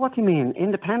 well, what do you mean?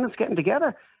 Independents getting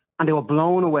together? And they were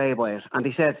blown away by it. And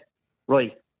they said,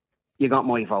 right, you got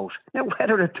my vote. Now,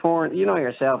 whether the turn, you know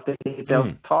yourself,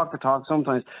 they'll talk the talk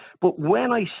sometimes. But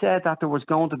when I said that there was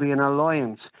going to be an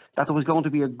alliance, that there was going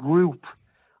to be a group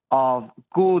of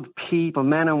good people,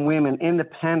 men and women,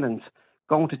 independents,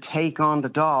 going to take on the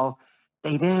Dáil,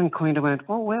 they then kind of went,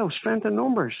 oh, well, strength in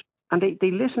numbers. And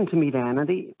they listened to me then, and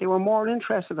they were more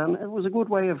interested, and it was a good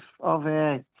way of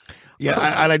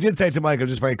yeah, and I did say to Michael,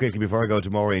 just very quickly before I go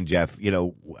to Maureen, Jeff, you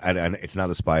know, and it's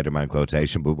not a Spider-Man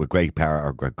quotation, but with great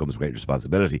power comes great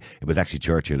responsibility. It was actually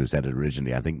Churchill who said it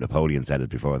originally. I think Napoleon said it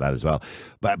before that as well.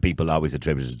 But people always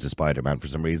attribute it to Spider-Man for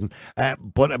some reason.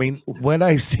 But I mean, when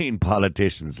I've seen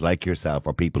politicians like yourself,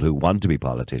 or people who want to be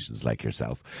politicians like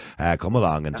yourself, come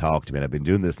along and talk to me, and I've been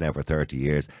doing this now for 30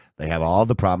 years, they have all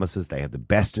the promises, they have the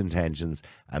best intentions,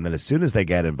 and then as soon as they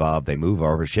get involved, they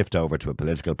shift over to a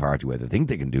political party where they think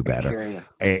they can do better,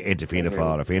 into Fianna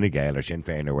Fáil or Fine Gael or Sinn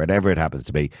Féin or whatever it happens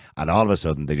to be, and all of a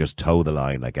sudden they just toe the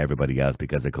line like everybody else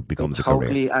because it becomes a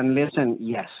career. And listen,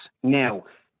 yes. Now,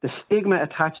 the stigma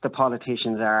attached to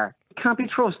politicians can't be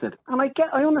trusted, and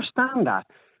I understand that,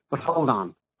 but hold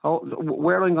on.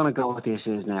 Where I'm going to go with this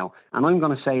is now, and I'm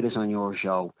going to say this on your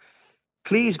show,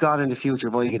 please God, in the future,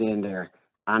 if I get in there,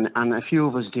 and a few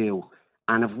of us do,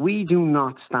 and if we do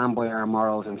not stand by our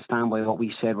morals and stand by what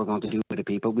we said we're going to do to the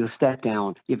people, we'll step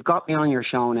down. You've got me on your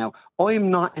show now.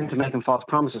 I'm not into making false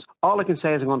promises. All I can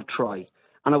say is I'm going to try,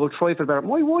 and I will try for better.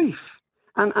 My wife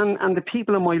and the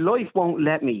people in my life won't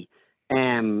let me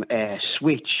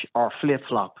switch or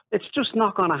flip-flop. It's just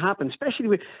not going to happen,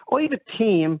 especially I have a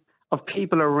team of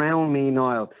people around me,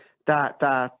 Niall,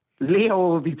 that Leo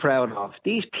will be proud of.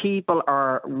 These people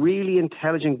are really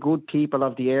intelligent, good people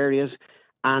of the areas,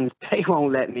 and they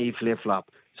won't let me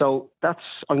flip-flop. So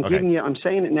I'm saying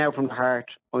it now from the heart.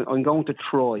 I'm going to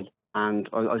try, and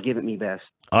I'll give it my best.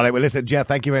 All right, well, listen, Jeff,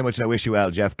 thank you very much, and I wish you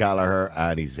well. Jeff Gallagher,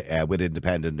 and he's with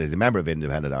Independent. He's a member of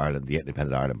Independent Ireland, the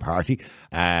Independent Ireland Party,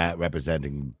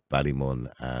 representing Ballymun.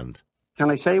 And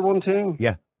can I say one thing?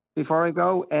 Yeah. Before I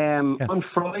go, on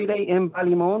Friday in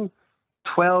Ballymun,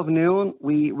 12 noon,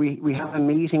 we have a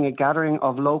meeting, a gathering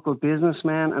of local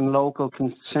businessmen and local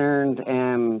concerned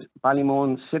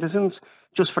Ballymun citizens,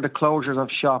 just for the closures of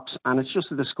shops, and it's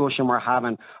just a discussion we're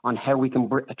having on how we can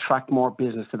attract more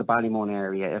business to the Ballymun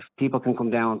area. If people can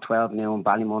come down 12 noon,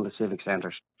 Ballymun, the Civic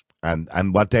Centres.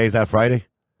 And what day is that, Friday?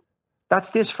 That's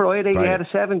this Friday. Yeah, the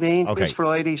 17th, okay. This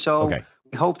Friday. So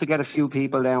we hope to get a few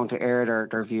people down to air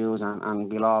their views,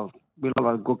 and we'll have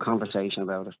a good conversation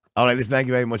about it. All right, listen, thank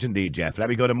you very much indeed, Jeff. Let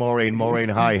me go to Maureen. Maureen,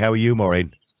 hi. How are you,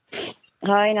 Maureen?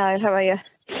 Hi, Niall. How are you?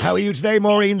 How are you today,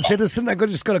 Maureen Citizen? I'm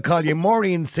just going to call you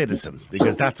Maureen Citizen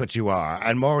because that's what you are.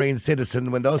 And Maureen Citizen,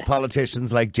 when those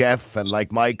politicians like Jeff and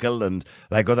like Michael and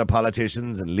like other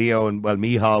politicians and Leo and, well,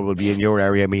 Micheál will be in your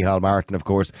area, Micheál Martin, of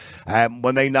course,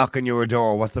 when they knock on your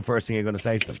door, what's the first thing you're going to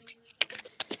say to them?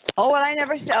 Oh, well, I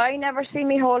never see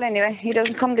Micheál anyway. He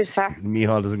doesn't come this far.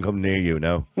 Micheál doesn't come near you,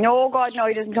 no? No, God, no,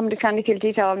 he doesn't come to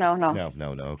Clonakilty at all, no.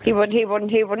 No, okay. He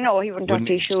wouldn't touch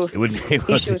his shoes.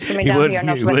 His shoes coming down here,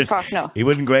 no. He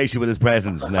wouldn't grace you with his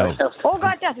presence, no. Oh,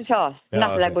 God, not at all.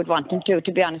 Not that I would want him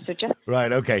to be honest with you.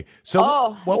 Right, okay.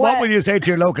 So what will you say to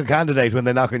your local candidate when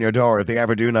they knock on your door, if they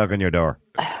ever do knock on your door?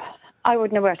 I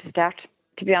wouldn't know where to start,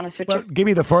 to be honest with you. Give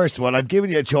me the first one. I've given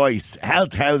you a choice.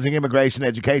 Health, housing, immigration,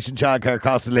 education, childcare,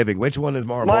 cost of living. Which one is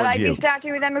more important to you? Well, I'd be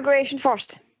starting with immigration first.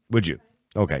 Would you?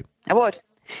 Okay. I would.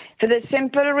 For the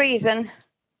simple reason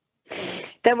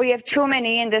that we have too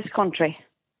many in this country.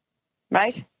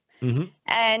 Right? Mm-hmm.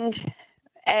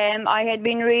 And I had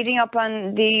been reading up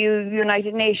on the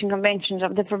United Nations Conventions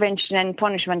of the Prevention and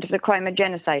Punishment of the Crime of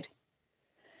Genocide.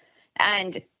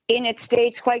 And in it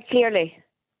states quite clearly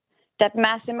that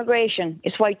mass immigration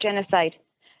is white genocide,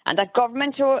 and that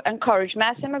governments who encourage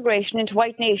mass immigration into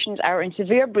white nations are in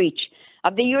severe breach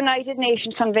of the United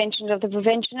Nations Convention of the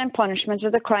Prevention and Punishment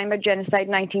of the Crime of Genocide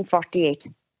 1948.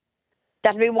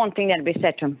 That'll be one thing that'll be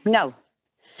said to him. No.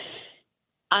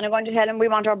 And I'm going to tell him we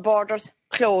want our borders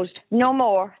closed. No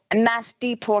more mass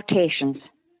deportations.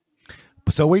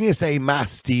 So when you say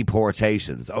mass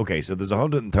deportations, okay, so there's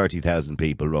 130,000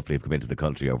 people roughly have come into the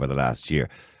country over the last year.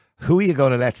 Who are you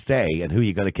going to let stay and who are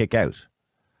you going to kick out?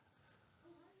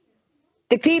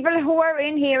 The people who are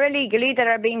in here illegally, that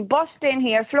are being bussed in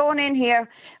here, flown in here,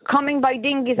 coming by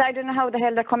dinghies, I don't know how the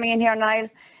hell they're coming in here, Niall,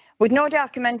 with no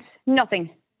documents,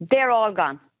 nothing. They're all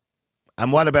gone.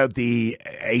 And what about the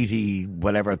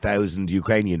 80,000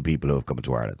 Ukrainian people who have come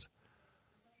to Ireland?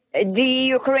 The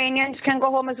Ukrainians can go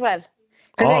home as well.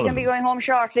 Because they can be going home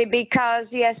shortly because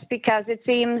it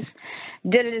seems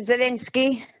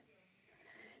Zelensky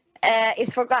is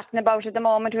forgotten about at the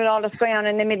moment with all that's going on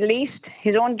in the Middle East.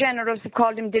 His own generals have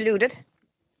called him deluded.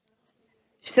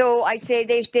 So I'd say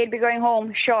they'll be going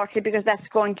home shortly because that's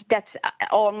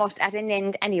almost at an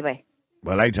end anyway.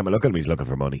 Well, anytime I look at him, he's looking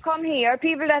for money. Come here,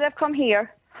 people that have come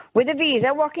here with a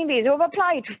visa, working visa, who have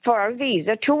applied for a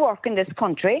visa to work in this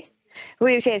country,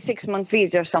 we'll say a 6-month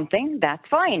visa or something, that's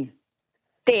fine.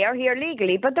 They are here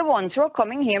legally, but the ones who are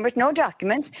coming here with no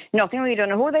documents, nothing, we don't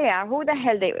know who they are,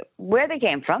 where they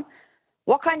came from,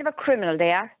 what kind of a criminal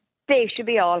they are, they should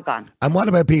be all gone. And what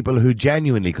about people who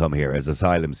genuinely come here as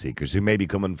asylum seekers, who may be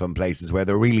coming from places where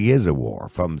there really is a war,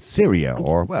 from Syria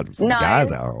or, well, from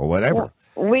Gaza or whatever?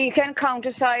 We can count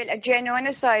genuine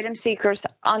asylum seekers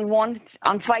on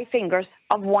 5 fingers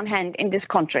of one hand in this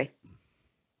country.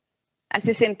 It's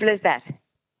as simple as that.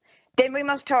 Then we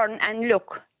must turn and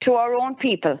look to our own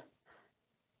people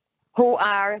who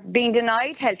are being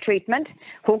denied health treatment,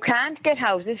 who can't get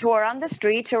houses, who are on the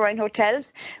streets or in hotels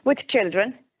with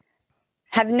children,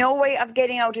 have no way of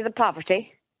getting out of the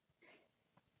poverty.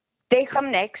 They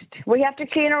come next. We have to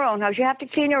clean our own house. You have to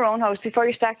clean your own house before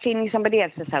you start cleaning somebody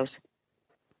else's house.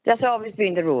 That's always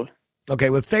been the rule. Okay,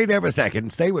 well, stay there for a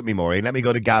second. Stay with me, Maureen. Let me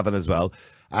go to Gavin as well.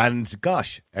 And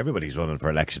gosh, everybody's running for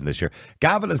election this year.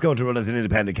 Gavin is going to run as an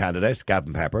independent candidate,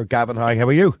 Gavin Pepper. Gavin, hi, how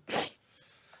are you?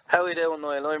 How are you doing,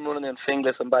 Niall? I'm running in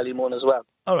Finglas and Ballymun as well.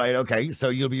 All right, okay. So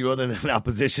you'll be running in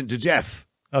opposition to Jeff.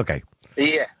 Okay.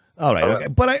 Yeah. All right, okay.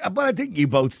 But I think you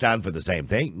both stand for the same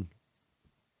thing.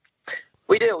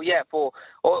 We do, yeah. But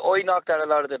I knocked at a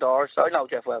lot of the doors. I know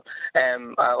Jeff well.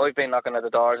 I've been knocking at the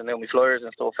doors and doing my flyers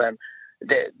and stuff.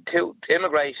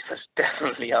 Immigration is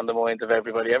definitely on the minds of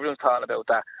everybody. Everyone's talking about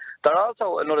that. There's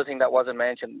also another thing that wasn't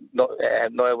mentioned,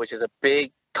 Niall, which is a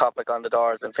big topic on the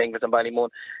doors and Finglas and Ballymun,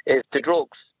 is the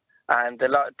drugs. And a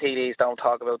lot of TDs don't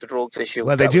talk about the drugs issue.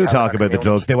 Well, they do talk about the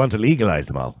drugs. They want to legalise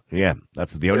them all. Yeah,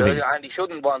 that's the only thing. And they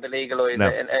shouldn't want to legalise no.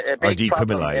 it. A big or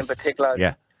decriminalise. In particular.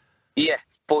 Yeah. Yeah,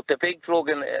 but the big drug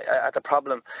at the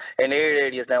problem in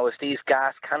areas now is these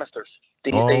gas canisters.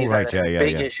 These are a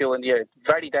big issue in the air.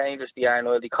 Very dangerous, they are,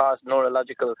 Niall. They cause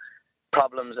neurological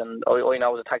problems, and I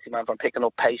know as a taxi man from picking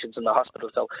up patients in the hospital.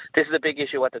 So this is a big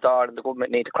issue at the door, and the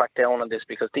government need to crack down on this,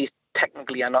 because these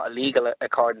technically are not illegal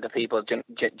according to people. Do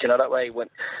you know that way? When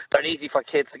they're easy for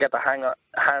kids to get their hand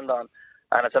on,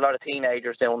 and it's a lot of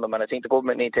teenagers doing them, and I think the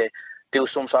government need to do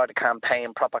some sort of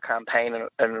proper campaign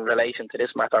in relation to this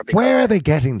matter. Where are they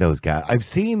getting those gas? I've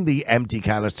seen the empty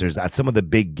canisters at some of the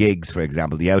big gigs, for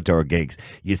example, the outdoor gigs.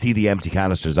 You see the empty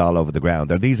canisters all over the ground.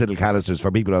 They're these little canisters, for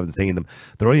people who haven't seen them.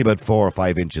 They're only about 4 or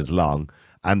 5 inches long,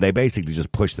 and they basically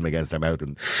just push them against their mouth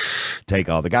and take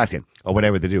all the gas in, or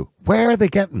whatever they do. Where are they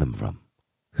getting them from?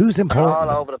 Who's important?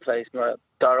 They're all over the place, Noel.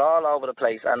 They're all over the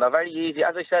place, and they're very easy.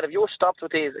 As I said, if you're stopped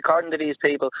with these, according to these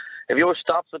people, if you're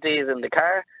stopped with these in the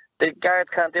car, the guards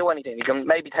can't do anything. You can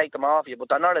maybe take them off you, but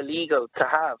they're not illegal to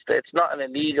have. It's not an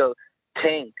illegal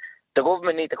thing. The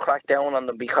government need to crack down on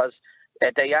them, because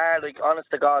they are, like,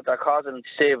 honest to God, they're causing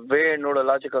severe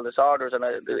neurological disorders. And,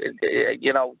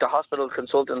 the hospital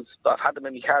consultants, I've had them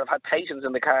in my car, I've had patients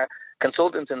in the car,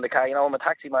 consultants in the car. I'm a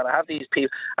taxi man, I have these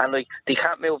people, and they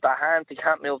can't move their hands, they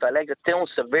can't move their legs. It's doing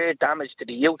severe damage to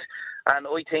the youth. And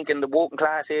I think in the working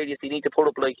class areas, they need to put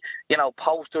up,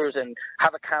 posters and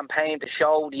have a campaign to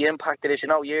show the impact of this.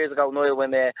 Years ago, Niall,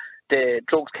 when the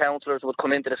drugs counsellors would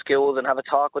come into the schools and have a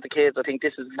talk with the kids. I think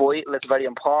this is vital, it's very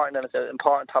important, and it's an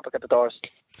important topic at the doors.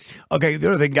 Okay, the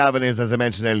other thing, Gavin, is, as I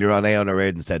mentioned earlier on, Aon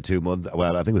O'Riordan said 2 months,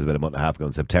 well, I think it was about a month and a half ago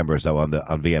in September or so on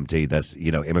VMT, that,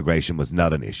 immigration was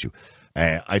not an issue.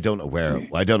 I don't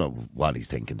know what he's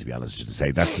thinking, to be honest with you, to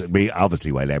say. That's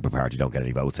obviously why Labour Party don't get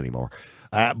any votes anymore.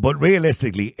 But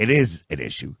realistically, it is an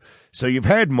issue. So you've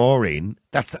heard Maureen.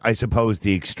 That's, I suppose,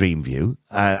 the extreme view,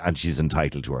 and she's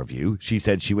entitled to her view. She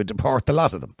said she would deport the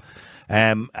lot of them,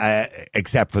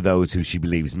 except for those who she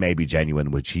believes may be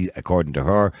genuine, which, according to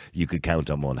her, you could count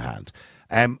on one hand.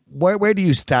 Where do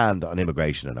you stand on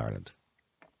immigration in Ireland?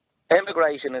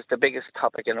 Immigration is the biggest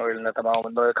topic in Ireland at the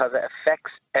moment, because it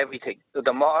affects everything.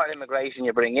 The more immigration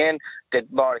you bring in, the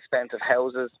more expensive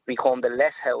houses become, the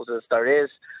less houses there is.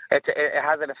 It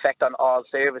has an effect on all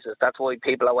services. That's why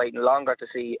people are waiting longer to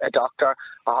see a doctor,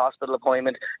 a hospital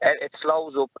appointment. It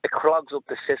slows up, it clogs up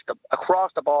the system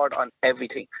across the board on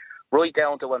everything. Right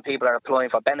down to when people are applying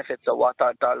for benefits or what,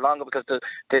 they're longer, because the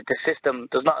system,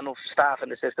 there's not enough staff in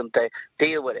the system to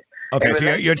deal with it. Okay,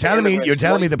 so you're telling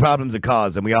me the problems it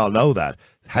causes, and we all know that.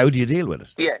 How do you deal with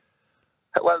it? Yeah,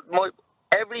 well,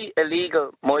 every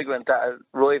illegal migrant that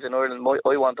arrives in Ireland,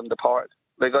 I want them deported.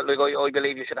 I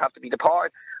believe you should have to be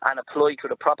deported and apply through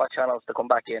the proper channels to come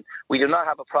back in. We do not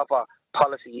have a proper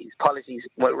policies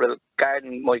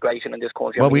regarding migration in this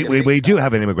country. Well, we do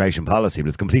have an immigration policy, but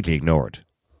it's completely ignored.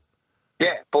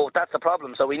 Yeah, but that's the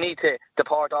problem. So we need to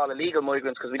deport all illegal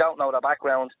migrants, because we don't know their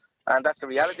background, and that's the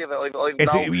reality of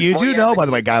it. You do know, by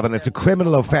the way, Gavin, it's a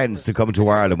criminal offence to come to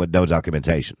Ireland with no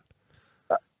documentation.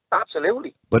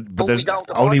 Absolutely. But there's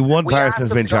only one person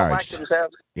has been charged.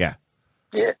 Yeah.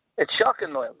 Yeah, It's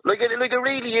shocking, Niall. Like it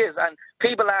really is. And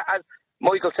people are, as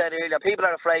Michael said earlier, people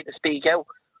are afraid to speak out.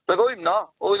 Like, I'm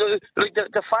not. Like,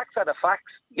 the facts are the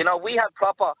facts. You know, we have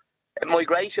proper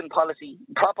migration policy,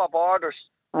 proper borders,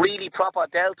 really proper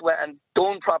dealt with and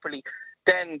done properly.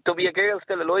 Then there'll be a girl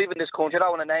still alive in this country. I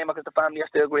don't want to name her because the family are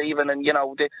still grieving, and, you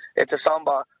know, it's a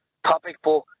somber topic.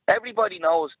 But everybody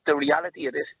knows the reality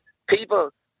of this.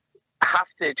 People have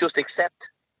to just accept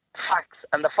facts,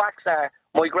 and the facts are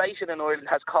migration in Ireland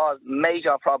has caused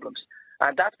major problems.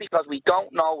 And that's because we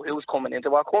don't know who's coming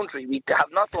into our country. We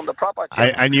have not done the proper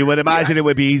check. And you would imagine it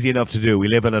would be easy enough to do. We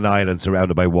live on an island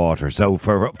surrounded by water. So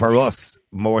for us,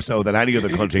 more so than any other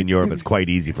country in Europe, it's quite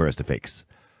easy for us to fix.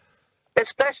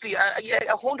 Especially,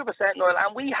 100%, Niall,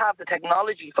 and we have the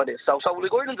technology for this. So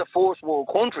like, Ireland's a first world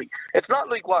country. It's not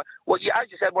like what you, as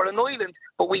you said, we're an island,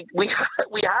 but we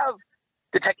have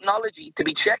the technology to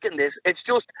be checking this. It's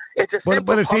a simple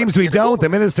but it seems we don't. The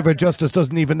Minister for Justice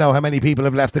doesn't even know how many people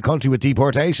have left the country with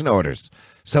deportation orders.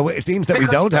 So it seems that we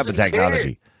don't have the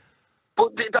technology.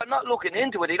 But they're not looking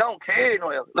into it. They don't care,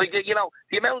 Niall. Like, you know,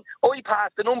 the amount I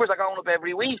pass, the numbers are going up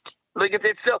every week. Like,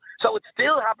 it's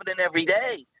still happening every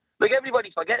day. Like,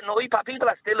 everybody's forgetting iPad. People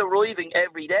are still arriving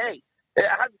every day. They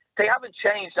haven't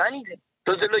changed anything.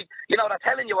 Like, you know, they're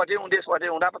telling you we're doing this, we're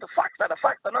doing that, but the facts are the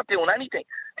facts. They're not doing anything.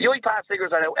 The iPad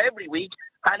figures are out every week,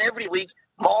 and every week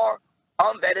more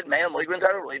unvetted male migrants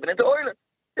are arriving into Ireland.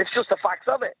 It's just the facts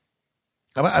of it.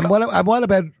 And what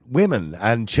about women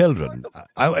and children?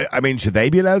 I mean, should they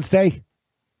be allowed to stay?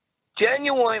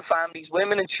 Genuine families,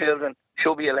 women and children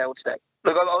should be allowed to stay.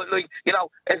 Like, you know,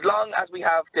 as long as we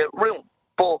have the room.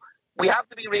 But we have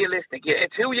to be realistic.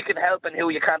 It's who you can help and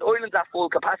who you can't. Ireland's at full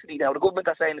capacity now. The government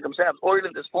are saying it themselves.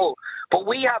 Ireland is full. But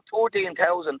we have 13,000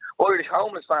 Irish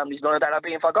homeless families now that are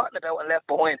being forgotten about and left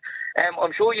behind.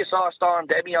 I'm sure you saw Storm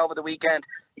Debbie over the weekend.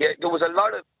 Yeah, there was a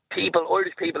lot of people,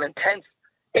 Irish people, in tents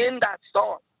in that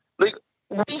storm. Like,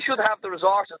 we should have the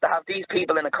resources to have these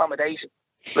people in accommodation.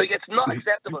 Like, it's not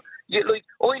acceptable.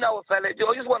 I know a fella,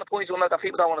 I just want to point to him out that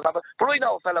people don't want to talk about, but I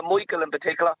know a fella, Michael in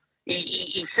particular.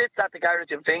 He sits at the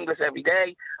garage in Finglas every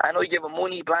day, and I give him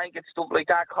money, blankets, stuff like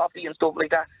that, coffee and stuff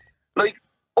like that. Like,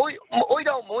 I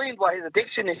don't mind what his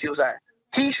addiction issues are.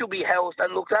 He should be housed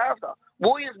and looked after.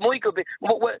 Why is Michael...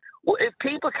 If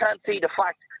people can't see the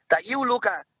fact that you look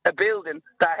at a building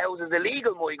that houses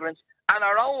illegal migrants and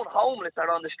our own homeless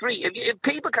are on the street, if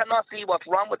people cannot see what's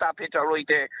wrong with that picture right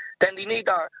there, then they need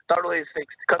their eyes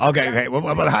fixed. Okay.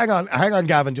 Well, hang on,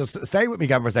 Gavin. Just stay with me,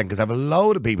 Gavin, for a second, because I have a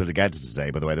load of people to get to today,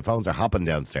 by the way. The phones are hopping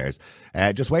downstairs.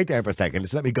 Just wait there for a second.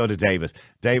 Just let me go to David.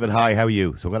 David, hi, how are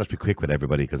you? So I'm going to be quick with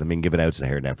everybody, because I'm being given out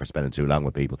here now for spending too long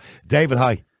with people. David,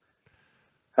 hi.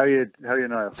 How are you,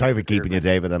 Niall? Sorry for keeping you,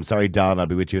 David. I'm sorry, Don. I'll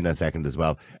be with you in a second as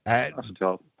well.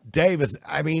 David,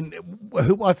 I mean,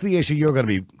 what's the issue you're going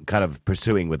to be kind of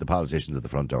pursuing with the politicians at the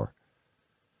front door?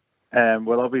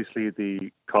 Well, obviously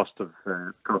the cost of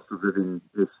living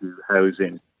issue,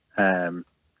 housing,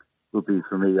 will be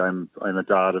for me. I'm a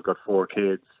dad. I've got 4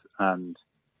 kids, and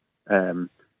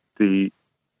the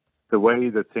way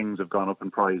that things have gone up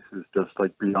in price is just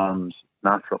like beyond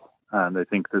natural. And I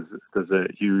think there's a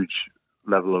huge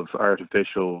level of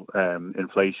artificial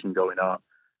inflation going on.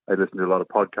 I listen to a lot of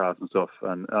podcasts and stuff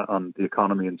and on the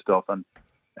economy and stuff. And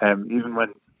even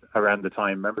when around the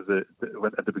time, remember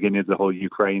at the beginning of the whole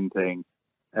Ukraine thing,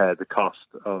 the cost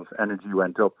of energy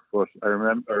went up. But I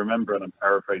remember, and I'm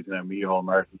paraphrasing now, Micheál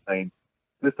Martin saying,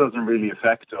 this doesn't really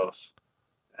affect us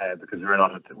because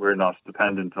we're not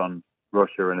dependent on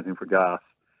Russia or anything for gas.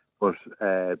 But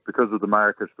because of the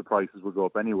market, the prices will go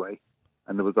up anyway.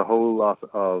 And there was a whole lot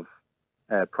of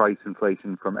price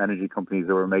inflation from energy companies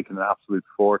that were making an absolute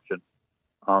fortune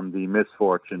on the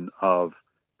misfortune of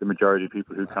the majority of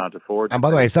people who can't afford it. And by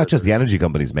the way, it's not just the energy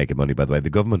companies making money, by the way. The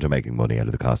government are making money out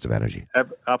of the cost of energy.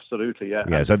 Absolutely, yeah.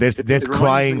 Yeah, so this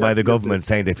crying by the government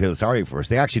saying they feel sorry for us,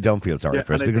 they actually don't feel sorry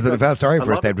for us, because if they felt sorry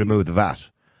for us, they'd remove the VAT.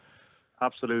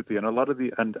 Absolutely, and a lot of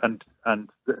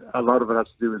a lot of it has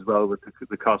to do as well with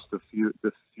the cost of fuel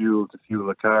to fuel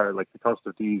a car. Like, the cost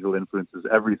of diesel influences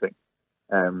everything.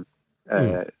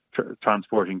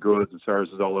 Transporting goods and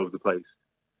services all over the place,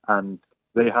 and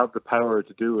they have the power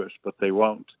to do it, but they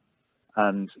won't.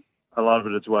 And a lot of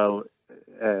it as well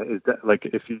is that, like,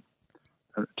 if you,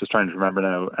 I'm just trying to remember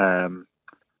now.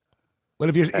 Well,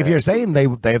 if you're saying they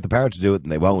have the power to do it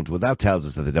and they won't, well, that tells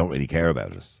us that they don't really care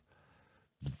about us.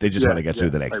 They just want to get through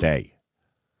the next day.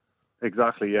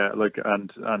 Exactly, yeah. Like,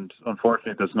 and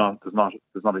unfortunately, there's not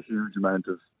a huge amount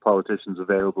of politicians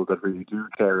available that really do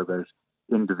care about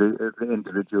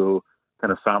individual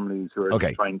kind of families who are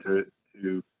trying to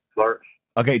flourish.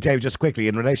 Okay, Dave, just quickly,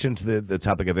 in relation to the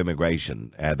topic of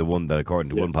immigration, the one that,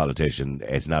 according to one politician,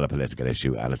 it's not a political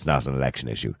issue and it's not an election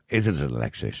issue. Is it an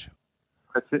election issue?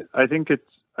 I think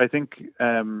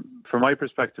from my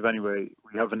perspective anyway,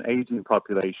 we have an aging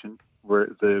population where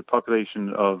the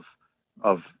population of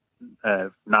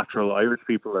natural Irish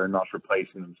people are not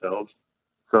replacing themselves.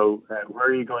 So where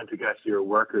are you going to get your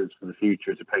workers for the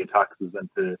future to pay taxes and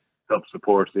to help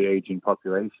support the aging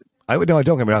population? Don't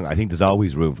get me wrong. I think there's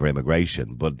always room for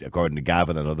immigration, but according to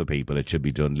Gavin and other people, it should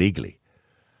be done legally.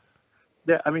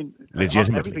 Yeah, I mean,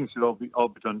 legitimately. Everything should all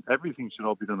be done. Everything should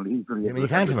all be done legally. I mean, you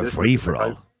can't have a free for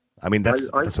all. I mean,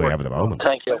 that's what we have at the moment.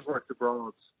 Thank you. I've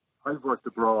worked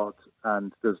abroad,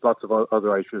 and there's lots of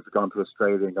other Irish who have gone to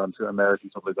Australia and gone to America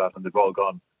and stuff like that, and they've all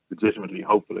gone legitimately,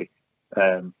 hopefully.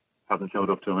 Haven't showed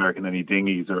up to America in any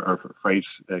dinghies or freight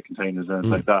containers or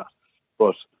anything like that.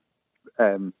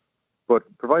 But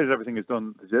provided everything is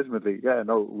done legitimately,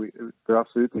 there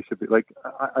absolutely should be. Like,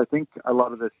 I think a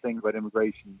lot of this thing about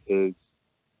immigration is,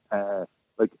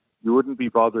 like, you wouldn't be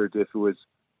bothered if it was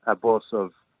a bus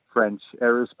of French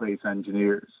aerospace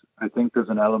engineers. I think there's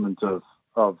an element of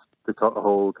the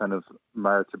whole kind of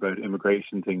march about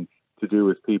immigration thing to do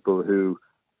with people who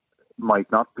might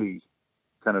not be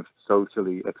kind of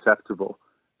socially acceptable.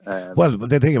 Well,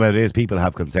 the thing about it is people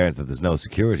have concerns that there's no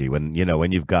security when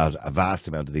you've got a vast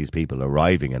amount of these people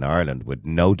arriving in Ireland with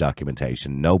no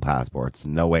documentation, no passports,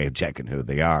 no way of checking who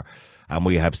they are. And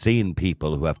we have seen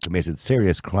people who have committed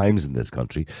serious crimes in this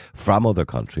country from other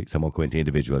countries, I won't go into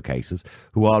individual cases,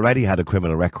 who already had a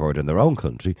criminal record in their own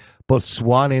country, but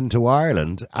swan into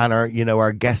Ireland and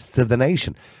are guests of the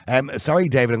nation. Sorry,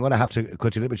 David, I'm going to have to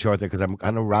cut you a little bit short there because I'm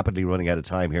kind of rapidly running out of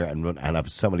time here and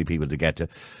have so many people to get to.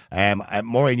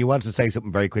 Maureen, you wanted to say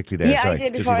something very quickly there. Yeah, sorry, I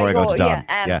did just before I go to Don.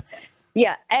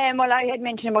 Well, I had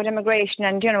mentioned about immigration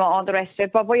and, all the rest of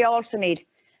it, but we also need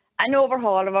an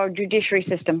overhaul of our judiciary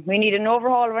system. We need an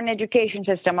overhaul of an education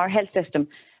system, our health system.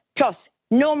 Plus,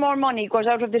 no more money goes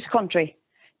out of this country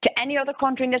to any other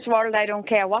country in this world. I don't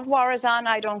care what war is on.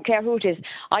 I don't care who it is.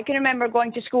 I can remember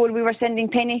going to school. We were sending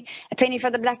a penny for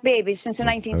the black babies since the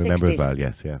 1960s. I remember it well.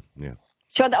 Yes, yeah.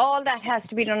 So all that has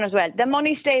to be done as well. The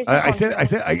money stays. I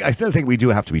still think we do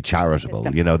have to be charitable.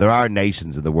 There are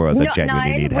nations in the world that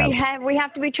genuinely need help. We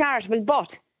have to be charitable, but.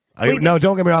 No,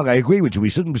 don't get me wrong. I agree with you. We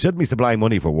shouldn't be supplying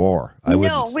money for war.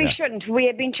 We shouldn't. We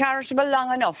have been charitable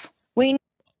long enough. We need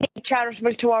to be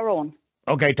charitable to our own.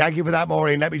 Okay, thank you for that,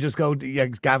 Maureen. Let me just go.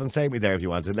 Gavin, save me there if you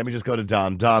want to. Let me just go to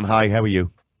Don. Don, hi. How are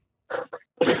you?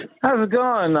 How's it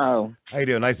going now? How you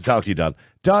doing? Nice to talk to you, Don.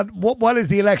 Don, what is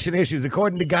the election issues?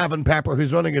 According to Gavin Pepper,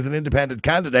 who's running as an independent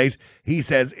candidate, he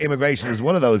says immigration is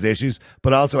one of those issues,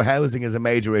 but also housing is a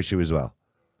major issue as well.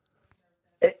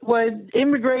 Well,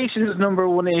 immigration is number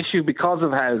one issue because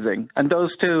of housing, and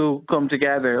those two come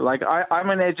together. Like,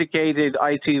 I'm an educated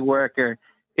IT worker.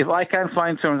 If I can't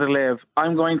find somewhere to live,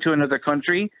 I'm going to another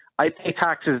country. I pay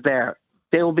taxes there.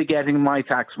 They will be getting my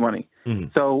tax money. Mm-hmm.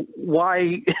 So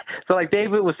why? So like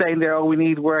David was saying there, we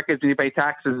need workers to pay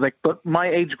taxes. Like, but my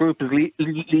age group is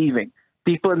leaving.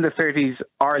 People in their 30s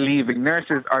are leaving.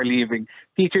 Nurses are leaving.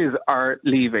 Teachers are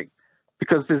leaving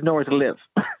because there's nowhere to live.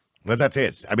 Well, that's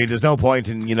it. I mean, there's no point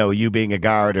in, you being a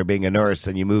guard or being a nurse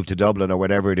and you move to Dublin or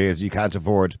whatever it is. You can't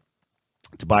afford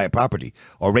to buy a property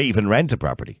or even rent a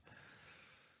property.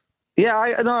 Yeah,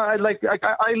 I like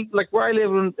where I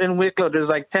live in Wicklow, there's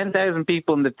like 10,000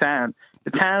 people in the town.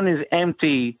 The town is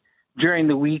empty during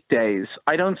the weekdays.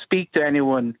 I don't speak to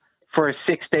anyone for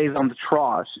 6 days on the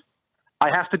trot. I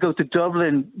have to go to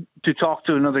Dublin to talk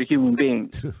to another human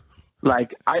being. Life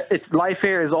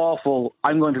here is awful.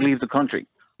 I'm going to leave the country.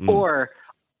 Or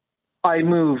I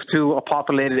move to a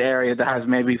populated area that has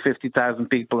maybe 50,000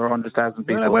 people or 100,000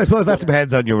 people. Well, I suppose that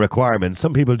depends on your requirements.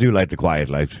 Some people do like the quiet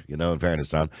life, in fairness,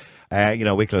 Don.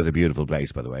 Wicklow is a beautiful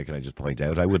place, by the way. Can I just point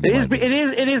out? I wouldn't mind it.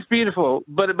 It is beautiful,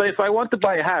 but if I want to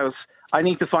buy a house, I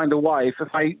need to find a wife.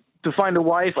 To find a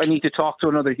wife, I need to talk to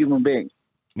another human being.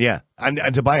 Yeah, and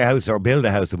to buy a house or build a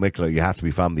house in Wicklow, you have to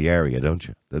be from the area, don't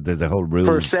you? There's a whole rule.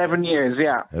 For 7 years,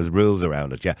 yeah. There's rules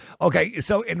around it, yeah. Okay,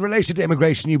 so in relation to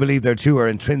immigration, you believe the two are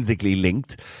intrinsically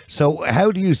linked. So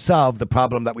how do you solve the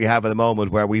problem that we have at the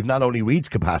moment where we've not only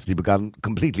reached capacity but gone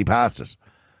completely past it?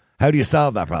 How do you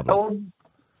solve that problem?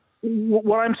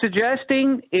 What I'm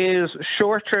suggesting is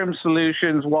short-term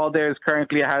solutions while there's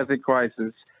currently a housing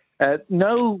crisis.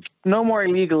 No more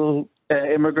illegal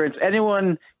immigrants.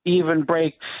 Anyone even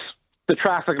breaks the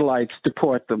traffic lights,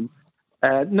 deport them.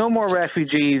 No more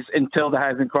refugees until the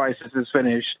housing crisis is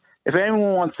finished. If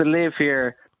anyone wants to live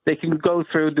here, they can go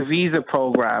through the visa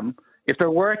program. If they're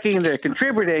working, they're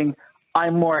contributing,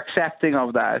 I'm more accepting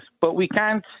of that. But we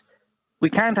can't We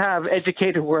can't have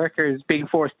educated workers being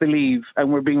forced to leave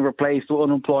and we're being replaced with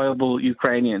unemployable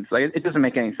Ukrainians. Like, it doesn't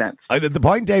make any sense. The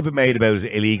point David made about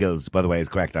illegals, by the way, is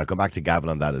correct. I'll come back to Gavin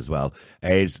on that as well.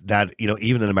 Is that, you know,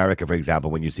 even in America, for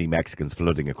example, when you see Mexicans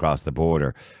flooding across the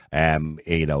border,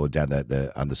 you know, down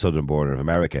on the southern border of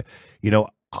America, you know,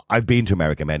 I've been to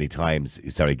America many times,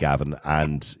 sorry, Gavin,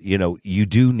 and, you know, you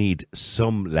do need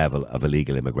some level of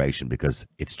illegal immigration because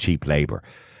it's cheap labour.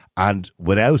 And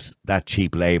without that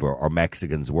cheap labour or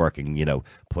Mexicans working, you know,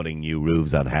 putting new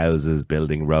roofs on houses,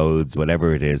 building roads,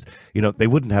 whatever it is, you know, they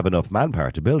wouldn't have enough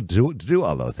manpower to do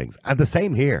all those things. And the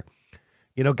same here.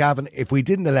 You know, Gavin, if we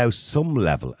didn't allow some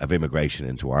level of immigration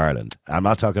into Ireland, I'm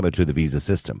not talking about through the visa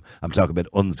system, I'm talking about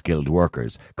unskilled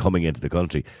workers coming into the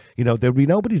country, you know, there'd be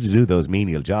nobody to do those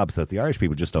menial jobs that the Irish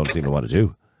people just don't seem to want to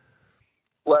do.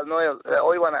 Well, Niall,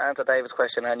 I want to answer David's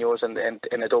question and yours in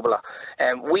a double.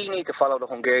 We need to follow the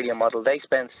Hungarian model. They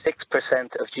spend 6%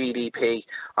 of GDP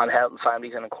on helping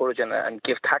families and encouraging and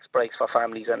give tax breaks for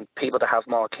families and people to have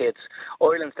more kids.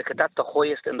 Ireland's that's the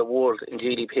highest in the world in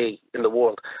GDP in the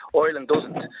world. Ireland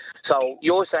doesn't. So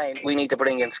you're saying we need to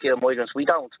bring in skilled migrants. We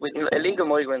don't. Illegal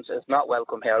migrants is not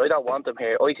welcome here. I don't want them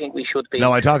here. I think we should be.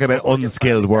 No, I'm talking about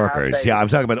unskilled workers. Yeah, I'm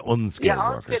talking about unskilled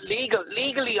workers.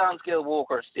 Legally unskilled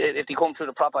workers if they come through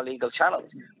the proper legal channels,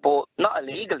 but not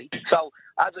illegally. So,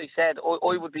 as I said,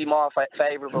 I would be more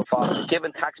favourable for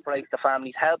giving tax breaks to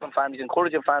families, helping families,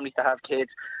 encouraging families to have kids,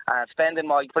 spending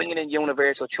more, bringing in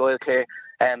universal childcare,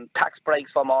 tax breaks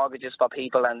for mortgages for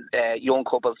people and young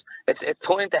couples. It's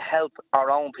time to help our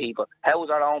own people, house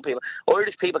our own people.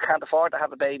 Irish people can't afford to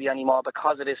have a baby anymore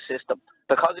because of this system.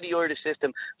 Because of the Irish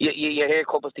system, you hear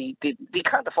couples, they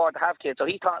can't afford to have kids. So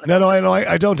he's talking about... No,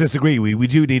 I don't disagree. We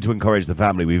do need to encourage the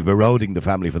family. We've been eroding the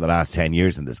family for the last 10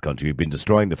 years in this country. We've been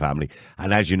destroying the family.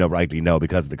 And as you know, rightly know,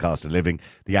 because of the cost of living,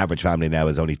 the average family now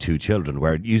is only 2 children,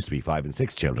 where it used to be 5 and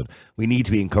 6 children. We need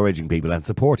to be encouraging people and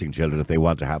supporting children if they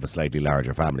want to have a slightly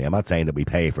larger family. I'm not saying that we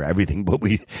pay for everything, but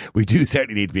we do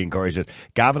certainly need to be encouraged.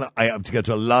 Gavin, I have to get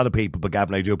to a lot of people, but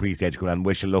Gavin, I do appreciate you coming on and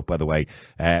wish you luck, by the way,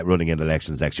 running in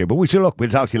elections next year. But wish you luck. We'll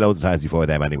talk to you loads of times before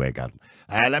them anyway, Gavin.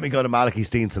 Let me go to Malachy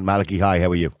Steenson. Malachy, hi, how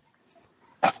are you?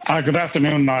 Good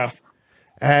afternoon, Niall.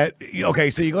 Okay,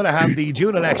 so you're going to have the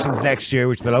June elections next year,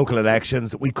 which are the local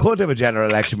elections. We could have a general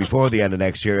election before the end of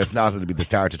next year. If not, it'll be the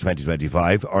start of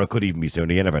 2025, or it could even be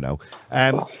sooner. You never know.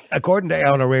 According to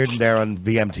Eoin O'Riordan there on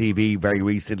VMTV very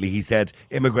recently, he said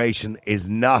immigration is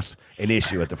not an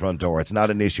issue at the front door. It's not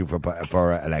an issue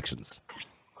for elections.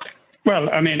 Well,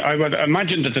 I mean, I would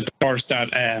imagine that the doors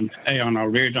that Eoin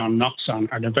O'Riordan knocks on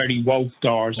are the very woke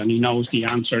doors, and he knows the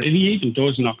answer. If he even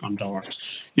does knock on doors,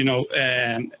 you know,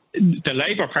 the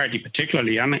Labour Party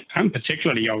particularly, and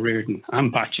particularly O'Riordan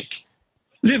and Patrick,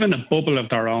 live in a bubble of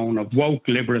their own, of woke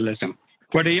liberalism,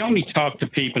 where they only talk to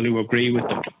people who agree with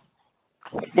them.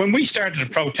 When we started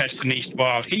a protest in East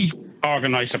Wall, he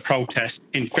organised a protest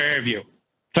in Fairview,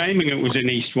 claiming it was in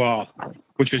East Wall,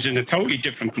 which was in a totally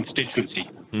different constituency.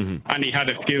 Mm-hmm. And he had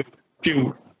a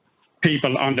few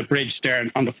people on the bridge there,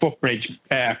 on the footbridge,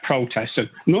 protesting.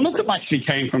 None of them actually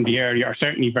came from the area, or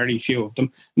certainly very few of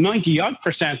them.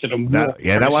 90-odd% of them.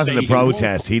 That wasn't a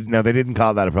protest. They didn't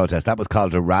call that a protest. That was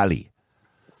called a rally.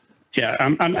 Yeah,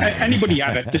 and anybody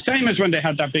at it. The same as when they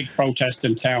had that big protest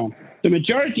in town. The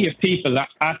majority of people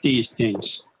at these things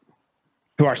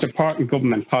who are supporting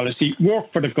government policy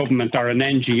work for the government or an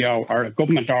NGO or a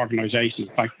government organisation,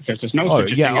 like, because there's no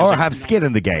such thing or have skin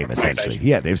in the game, essentially.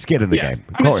 Yeah, they have skin in the game,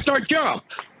 of course. It's their job.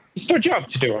 It's their job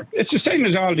to do it. It's the same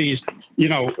as all these, you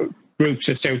know, groups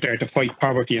that's out there to fight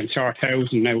poverty and sort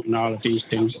housing out and all of these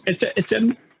things.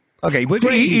 Okay, but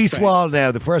East Wall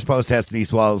now, the first protest in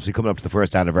East Wall will be coming up to the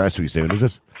first anniversary soon, is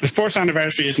it? The first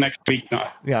anniversary is next week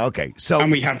now. Yeah, okay.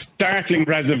 And we have startling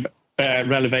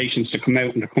revelations to come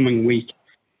out in the coming week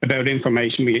about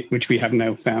information which we have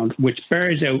now found, which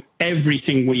bears out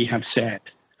everything we have said.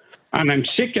 And I'm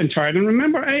sick and tired. And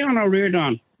remember, Eoin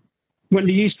O'Riordan, when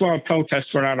the East Wall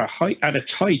protests were at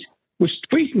its height, was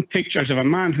tweeting pictures of a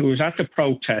man who was at the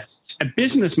protests, a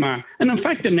businessman, and in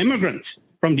fact an immigrant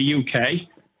from the UK,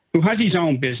 who has his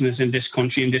own business in this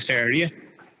country, in this area,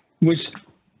 was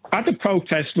at the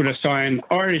protest with a sign,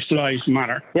 Irish Lives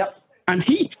Matter. Yep. And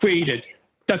he tweeted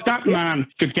that man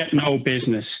should get no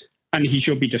business and he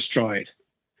should be destroyed.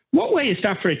 What way is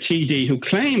that for a TD who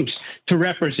claims to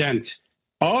represent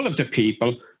all of the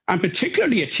people and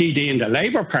particularly a TD in the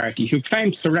Labour Party who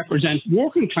claims to represent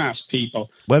working class people.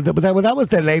 Well, that was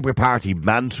the Labour Party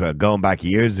mantra going back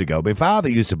years ago. My father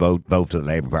used to vote for the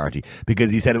Labour Party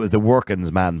because he said it was the working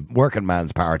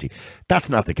man's party. That's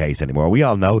not the case anymore. We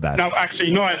all know that. No,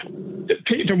 actually, no.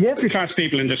 The working class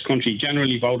people in this country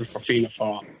generally voted for Fianna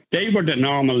Fáil. They were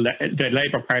the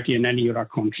Labour Party in any other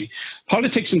country.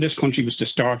 Politics in this country was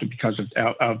distorted because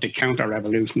of the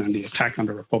counter-revolution and the attack on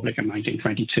the Republic in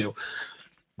 1922.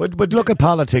 But look at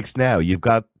politics now. You've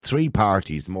got three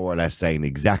parties more or less saying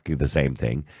exactly the same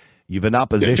thing. You've an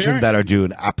opposition that are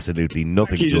doing absolutely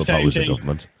nothing to oppose the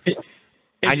government.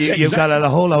 And you've got a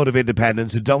whole load of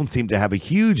independents who don't seem to have a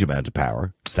huge amount of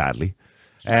power, sadly.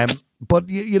 But,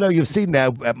 you've seen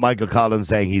now Michael Collins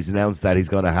saying he's announced that he's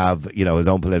going to have, his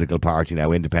own political party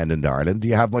now, Independent Ireland. Do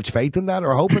you have much faith in that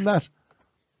or hope in that?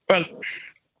 Well,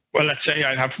 let's say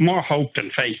I have more hope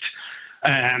than faith.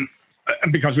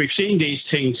 Because we've seen these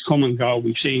things come and go.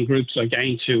 We've seen groups like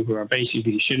Aintu who are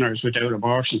basically shinners without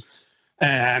abortion,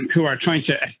 who are trying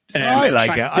to... I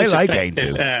like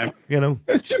Aintu,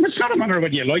 It's not a matter of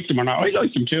whether you like them or not. I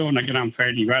like them too, and I get on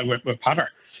fairly well with Patter.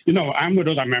 I'm with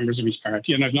other members of his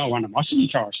party, and I've no animosity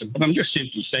towards them, but I'm just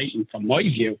simply stating, from my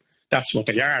view, that's what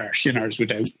they are, shinners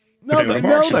without... No,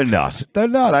 they're not. They're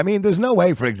not. I mean, there's no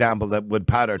way, for example, that would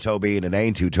Patter, Tobin and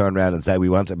Aintu turn around and say we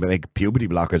want to make puberty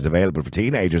blockers available for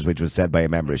teenagers, which was said by a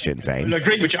member of Sinn Féin. I'll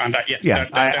agree with you on that, yeah.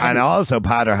 Yeah, and also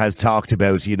Patter has talked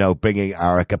about, bringing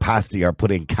our capacity or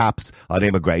putting caps on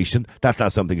immigration. That's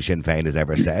not something Sinn Féin has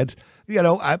ever said.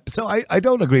 So I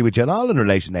don't agree with you at all in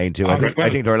relation to Aintu. I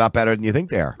think they're a lot better than you think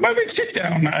they are. Well, we sit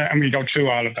down and we go through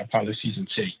all of their policies and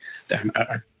see them.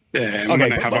 So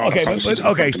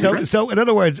in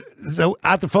other words,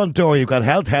 at the front door you've got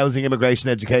health, housing, immigration,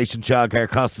 education, childcare,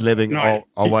 cost of living, or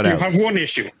what else?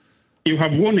 You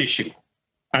have one issue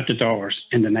at the doors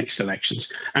in the next elections,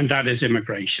 and that is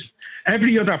immigration.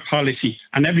 Every other policy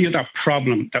and every other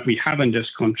problem that we have in this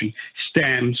country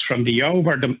stems from the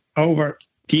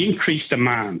increased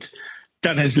demand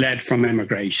that has led from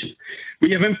immigration.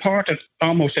 We have imported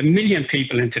almost 1 million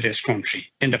people into this country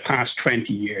in the past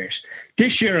 20 years.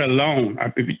 This year alone,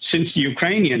 since the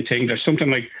Ukrainian thing, there's something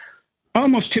like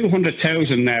almost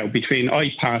 200,000 now between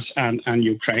IPAS and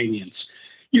Ukrainians.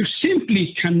 You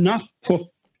simply cannot put,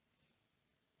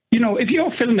 if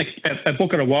you're filling a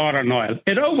bucket of water, Niall,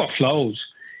 it overflows.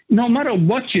 No matter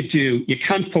what you do, you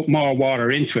can't put more water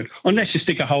into it unless you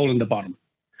stick a hole in the bottom.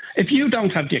 If you don't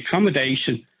have the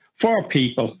accommodation for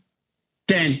people,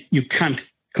 then you can't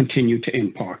continue to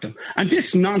import them. And this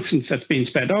nonsense that's been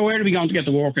said, where are we going to get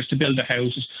the workers to build the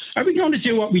houses? Are we going to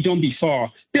do what we've done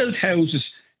before, build houses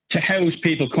to house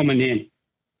people coming in?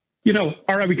 Or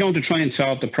are we going to try and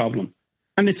solve the problem?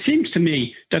 And it seems to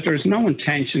me that there is no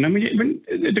intention. I mean,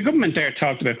 the government there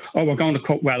talked about, we're going to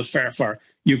cut welfare for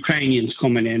Ukrainians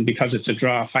coming in because it's a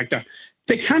draw factor.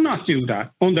 They cannot do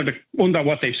that under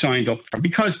what they've signed up for,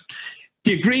 because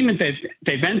the agreement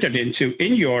they've entered into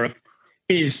in Europe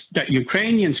is that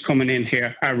Ukrainians coming in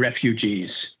here are refugees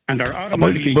and are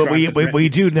automatically... But we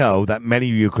do know that many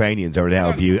Ukrainians are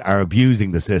now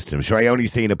abusing the system. Sure, I only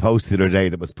seen a post the other day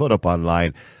that was put up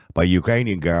online by a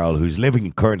Ukrainian girl who's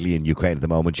living currently in Ukraine at the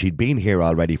moment. She'd been here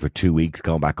already for 2 weeks,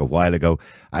 going back a while ago,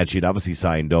 and she'd obviously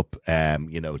signed up,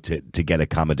 to get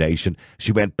accommodation.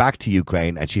 She went back to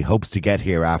Ukraine and she hopes to get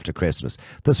here after Christmas.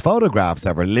 There's photographs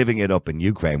of her living it up in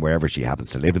Ukraine, wherever she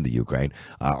happens to live in the Ukraine,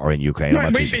 or in Ukraine.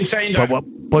 We've been saying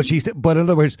that. But in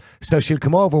other words, so she'll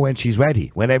come over when she's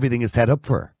ready, when everything is set up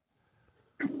for her.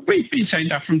 We've been saying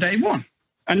that from day one,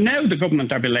 and now the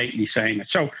government are belatedly saying it.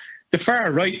 So the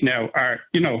far right now are,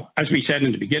 as we said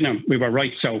in the beginning, we were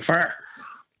right so far.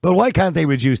 But why can't they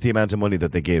reduce the amount of money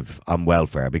that they give on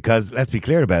welfare? Because, let's be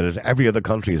clear about it, every other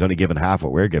country is only given half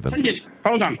what we're given.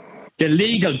 Hold on. The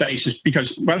legal basis, because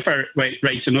welfare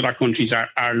rates in other countries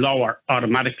are lower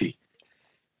automatically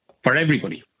for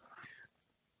everybody.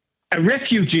 A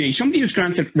refugee, somebody who's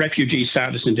granted refugee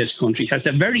status in this country, has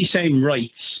the very same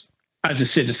rights as a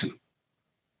citizen.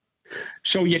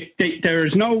 So there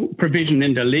is no provision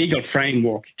in the legal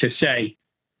framework to say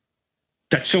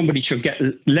that somebody should get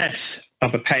less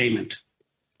of a payment.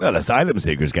 Well, asylum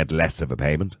seekers get less of a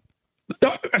payment.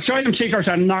 Asylum seekers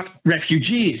are not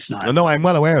refugees now. No, I'm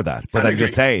well aware of that. But I'm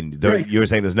just saying, you're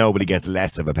saying there's nobody gets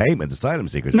less of a payment. Asylum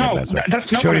seekers get less of a payment.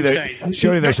 That's not what I'm saying.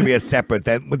 Surely there should be a separate...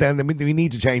 Then we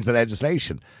need to change the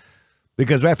legislation.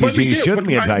 Because refugees shouldn't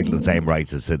be entitled to the same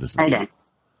rights as citizens. Hold on.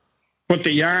 But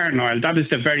they are, Niall. That is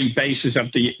the very basis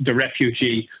of the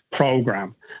refugee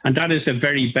programme. And that is the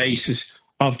very basis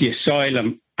of the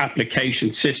asylum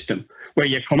application system, where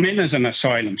you come in as an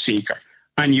asylum seeker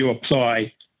and you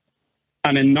apply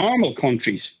And in normal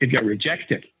countries, if you're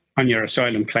rejected on your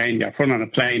asylum claim, you're put on a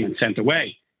plane and sent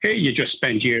away. Here you just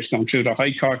spend years going through the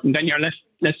High Court and then you're left,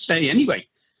 let's stay anyway.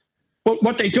 But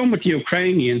what they done with the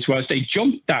Ukrainians was they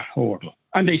jumped that hurdle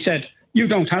and they said, you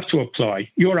don't have to apply.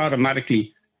 You're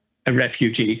automatically a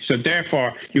refugee. So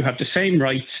therefore, you have the same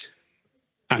rights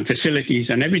and facilities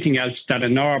and everything else that a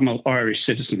normal Irish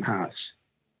citizen has.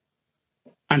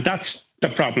 And that's the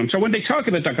problem. So when they talk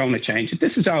about they're going to change it,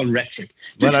 this is all rhetoric.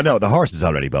 Well, I know, the horse is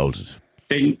already bolted.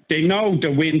 They know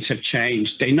the winds have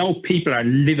changed. They know people are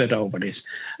livid over this.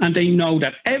 And they know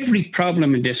that every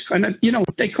problem in this, and you know,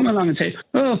 they come along and say,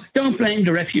 oh, don't blame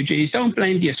the refugees, don't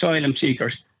blame the asylum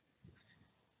seekers.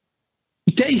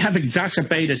 They have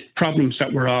exacerbated problems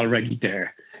that were already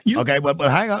there. Okay, well,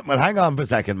 hang on for a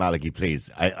second, Malachy, please.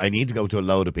 I need to go to a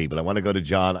load of people. I want to go to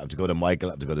John, I have to go to Michael,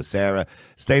 I have to go to Sarah.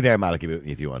 Stay there, Malachy,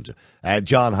 if you want to.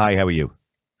 John, hi, how are you?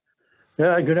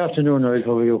 Yeah, good afternoon, Niall.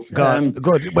 How are you?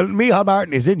 Good. Well, Micheál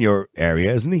Martin is in your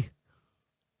area, isn't he?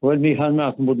 Well, Micheál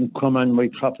Martin wouldn't come on my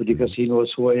property because he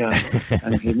knows who I am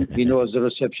and he knows the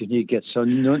reception he gets. So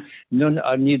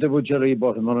neither would Jerry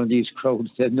Bottom or these crowds.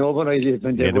 They know where I live.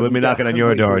 And they wouldn't be knocking on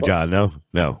your door, John, no?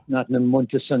 Not in a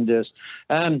month of Sundays.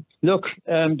 Look,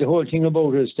 the whole thing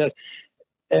about it is that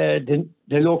the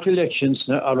local elections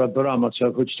are a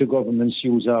barometer which the governments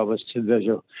use always to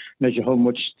measure how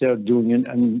much they're doing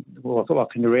and what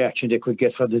kind of reaction they could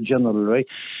get for the general, right?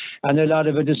 And a lot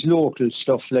of it is local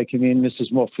stuff, like, I mean,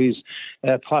 Mrs. Murphy's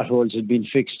potholes have been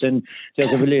fixed and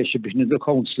there's a relationship between the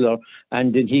councillor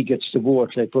and then he gets the vote.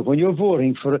 Like, but when you're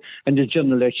voting for in the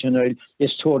general election,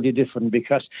 it's totally different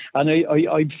because, and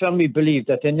I firmly believe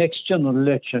that the next general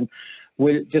election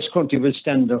this country will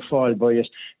stand or fall by it.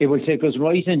 It will take us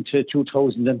right into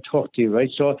 2030, right?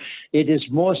 So it is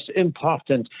most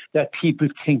important that people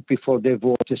think before they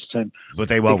vote this time. But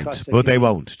they won't. They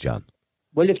won't, John.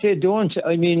 Well, if they don't,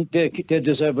 I mean, they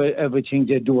deserve everything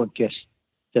they don't get.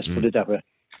 Let's put it that way.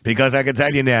 Because I can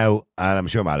tell you now, and I'm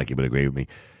sure Malachy will agree with me,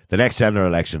 the next general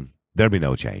election, there'll be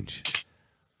no change.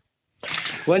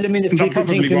 Well, I mean, if people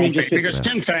probably think won't be, because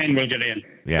Sinn Féin will get in,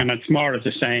 and it's more of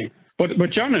the same.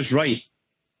 But John is right.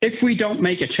 If we don't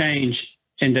make a change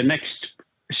in the next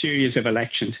series of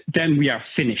elections, then we are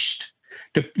finished.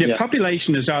 The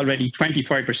population is already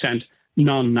 25%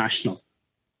 non-national.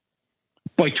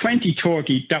 By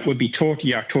 2030, that would be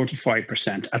 30 or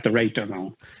 35% at the rate they're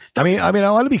going. I mean, I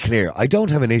want to be clear. I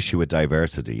don't have an issue with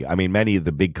diversity. I mean, many of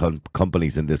the big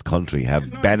companies in this country have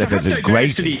benefited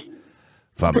greatly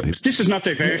from it. This is not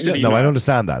diversity. No, I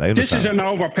understand that. This is an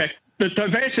overpick. The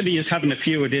diversity is having a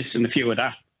few of this and a few of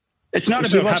that. It's not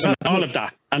about having all of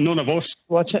that and none of us.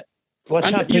 What's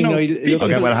happening?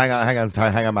 Okay, well,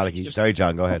 hang on, Malachy. Sorry,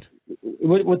 John, go ahead.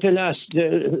 With the last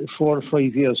 4 or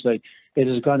 5 years, like, it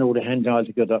has gone out of hand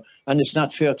altogether, and it's not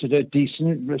fair to the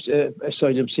decent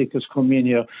asylum seekers come in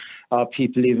here,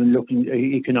 people even looking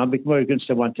economic migrants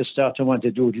that want to start and want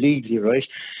to do it legally, right?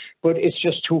 But it's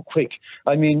just too quick.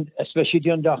 I mean, especially the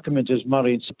undocumented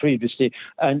Marians previously,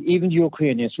 and even the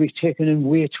Ukrainians, we've taken in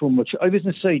way too much. I was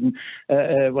inside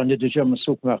one of the German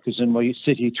supermarkets in my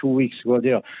city 2 weeks ago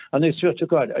there, and I swear to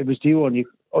God, I was the only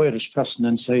Irish person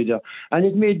inside there, and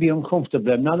it made me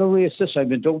uncomfortable. I'm not a racist. I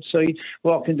went outside,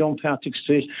 walking down Partick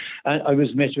Street, and I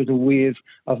was met with a wave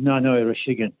of non-Irish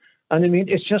again. And I mean,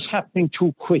 it's just happening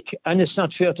too quick, and it's not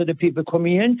fair to the people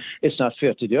coming in. It's not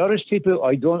fair to the Irish people.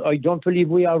 I don't believe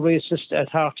we are racist at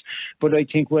heart, but I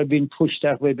think we're being pushed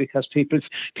that way because people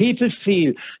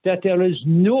feel that there is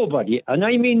nobody, and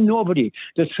I mean nobody.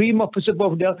 The three Muppets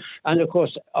above there, and of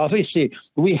course, obviously,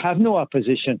 we have no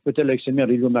opposition with the likes of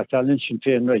Mary Lou McDonald and Sinn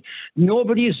Féin, right?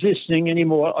 Nobody is listening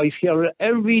anymore. I hear it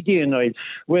every day, Niall.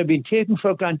 We're being taken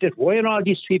for granted. Why are all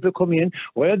these people coming in?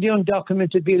 Why are the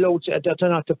undocumented be allowed that are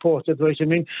not deported? Right? I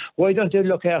mean, why don't they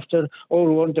look after our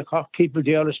own, the Cork people,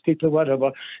 the Irish people, whatever?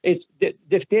 If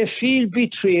they feel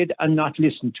betrayed and not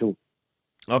listened to.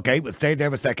 Okay, well, stay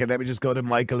there for a second. Let me just go to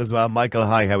Michael as well. Michael,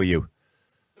 hi, how are you?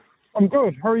 I'm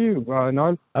good. How are you,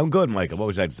 Niall? I'm good, Michael. What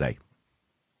would you like to say?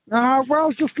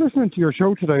 Well, just listening to your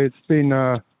show today, it's been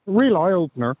a real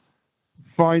eye-opener.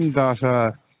 Find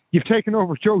that you've taken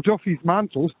over Joe Duffy's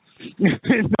mantle.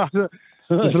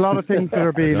 There's a lot of things that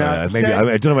are being... maybe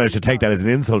I don't know whether I should take that as an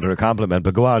insult or a compliment,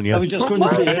 but go on, yeah. I was just going to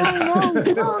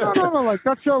say... No. Like,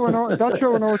 that show on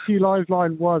RT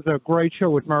Liveline was a great show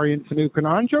with Marion Finucane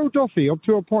and Joe Duffy, up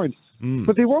to a point.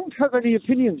 But they won't have any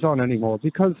opinions on anymore,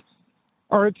 because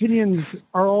our opinions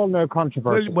are all now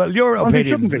controversial. Well, your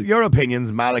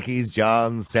opinions, Malachy's,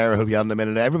 John's, Sarah, who'll be on in a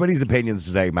minute, everybody's opinions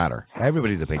today matter.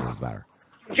 Everybody's opinions matter.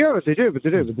 Yeah, they do, but they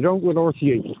don't with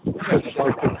RTE.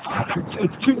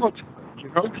 It's too much... you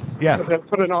know? Yeah. So they'll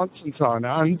put a nonsense on.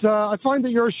 And I find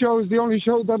that your show is the only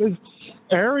show that is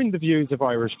airing the views of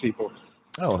Irish people.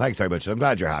 Oh, thanks very much. I'm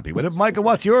glad you're happy with it. Michael,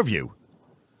 what's your view?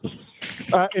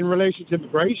 In relation to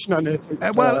immigration, and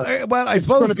well, I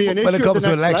suppose when it comes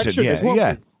to election, yeah.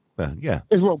 Well, yeah.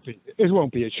 It won't be. It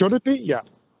won't be. Should it be? Yeah,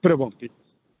 but it won't be.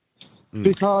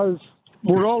 Because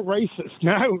we're all racist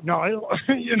now, Niall,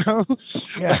 you know?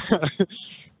 Yeah.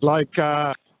 Like,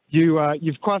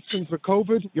 you've questions with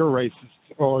COVID, you're racist.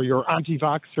 Or you're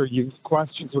anti-vaxxer, you've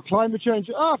questions with climate change,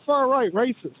 far right,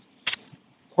 racist.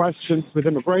 Questions with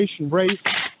immigration, race.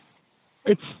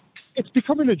 It's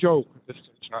becoming a joke at this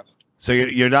stage now. So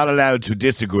you're not allowed to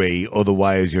disagree,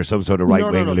 otherwise you're some sort of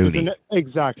right-wing loony.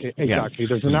 Exactly. Yeah.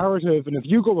 There's a narrative, and if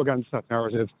you go against that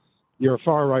narrative, you're a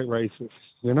far-right racist,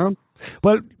 you know?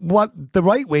 Well, what the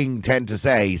right-wing tend to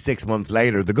say 6 months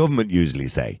later, the government usually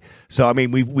say. So, I mean,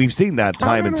 we've seen that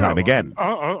time and time again.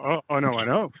 Oh, no, I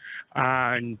know.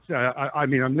 And, I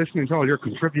mean, I'm listening to all your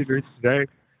contributors today,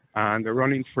 and they're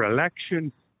running for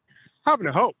election, having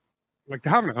a hope. Like,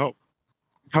 they're having a hope.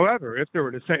 However, if they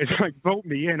were to say, it's like, vote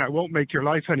me in, I won't make your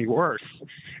life any worse.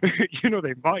 You know,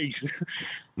 they might.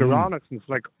 They're honest, and it's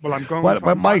like, well, I'm going... Well,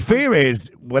 but my fear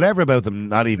is, whatever about them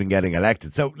not even getting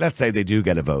elected, so let's say they do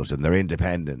get a vote and they're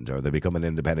independent, or they become an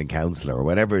independent councillor, or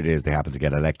whatever it is they happen to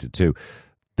get elected to,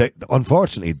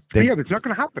 unfortunately... but it's not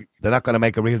going to happen. They're not going to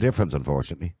make a real difference,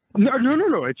 unfortunately. No. Do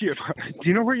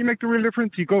you know where you make the real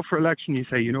difference? You go for election, you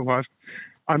say, you know what,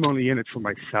 I'm only in it for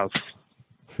myself.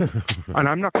 And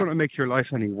I'm not going to make your life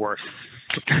any worse.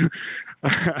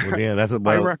 Well, yeah, that's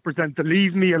I represent the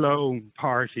Leave Me Alone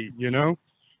party, you know?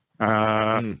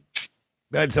 And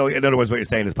so, in other words, what you're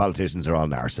saying is politicians are all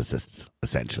narcissists,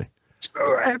 essentially.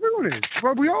 Everyone is.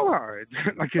 Well, we all are.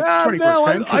 Like, it's no,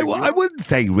 I wouldn't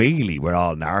say really we're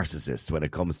all narcissists when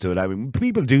it comes to it. I mean,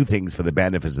 people do things for the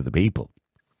benefit of the people.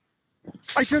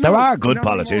 There are good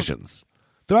politicians.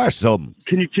 There are some.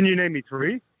 Can you name me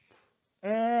three?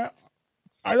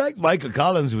 I like Michael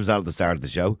Collins, who was on at the start of the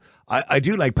show. I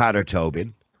do like Peadar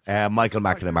Tobin, Michael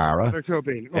McNamara,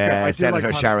 Senator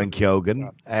like Sharon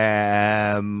Keoghan.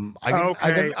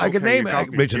 I can name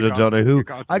Richard O'Donoghue.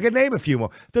 I can name a few more.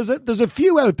 There's a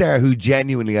few out there who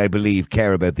genuinely, I believe,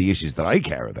 care about the issues that I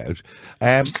care about.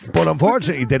 But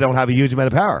unfortunately, they don't have a huge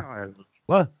amount of power.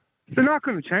 What? They're not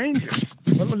going to change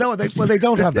it. Well, no, they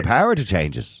don't have the power to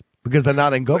change it because they're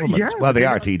not in government. Yeah, well, they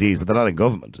are TDs, but they're not in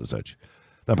government as such.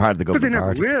 They're part of the government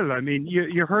party. But they never will. I mean,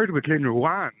 you heard with Lynn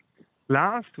Ruan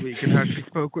last week, and how she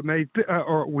spoke with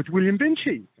with William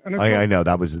Binchy. I know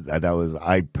that was.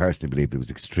 I personally believe it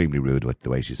was extremely rude with the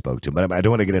way she spoke to him. But I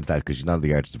don't want to get into that because she's not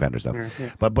the art to defend herself.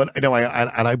 Yeah. But you know,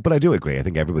 I do agree. I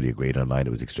think everybody agreed online it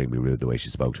was extremely rude the way she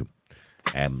spoke to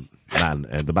him.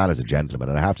 The man is a gentleman,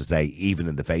 and I have to say, even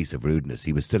in the face of rudeness,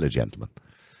 he was still a gentleman.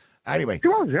 Anyway, he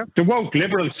was, yeah. The woke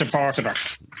Liberals supported her.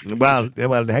 Well,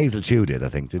 Hazel Chew did, I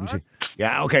think, didn't she?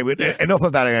 Yeah. Okay. Enough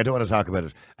of that. I don't want to talk about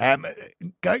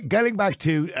it. Getting back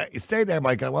to stay there,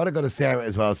 Mike. I want to go to Sarah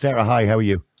as well. Sarah, hi. How are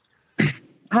you?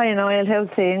 Hi, Niall. How's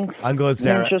things? I'm good,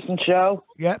 Sarah. Interesting show.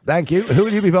 Yeah. Thank you. Who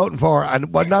will you be voting for?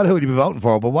 And not who will you be voting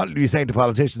for, but what do you say to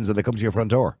politicians when they come to your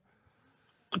front door?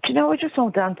 Do you know, I just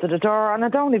don't answer the door, and I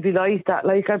don't want to be like that.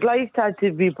 Like, I'd like that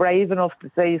to be brave enough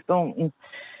to say something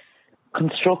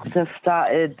constructive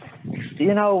that it's,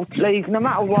 you know, like, no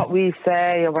matter what we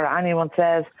say or what anyone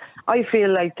says, I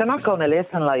feel like they're not going to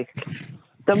listen. Like,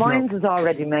 the minds is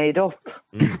already made up.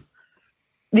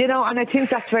 You know, and I think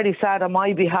that's very sad on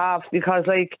my behalf because,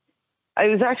 like, I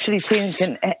was actually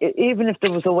thinking, even if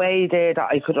there was a way there that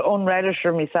I could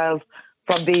unregister myself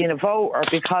from being a voter,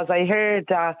 because I heard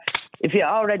that if you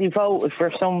already voted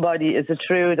for somebody, is it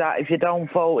true that if you don't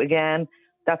vote again,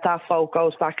 that vote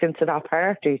goes back into that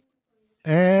party?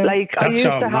 Like, I used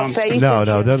to have faith.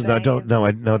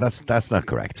 No, that's not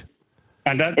correct.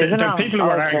 And the people who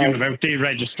are arguing about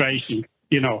deregistration,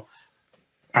 you know,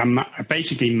 are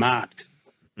basically mad.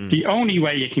 The only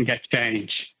way you can get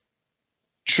change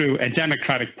through a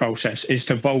democratic process is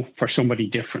to vote for somebody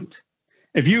different.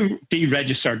 If you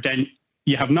deregister, then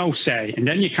you have no say, and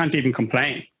then you can't even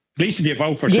complain. At least if you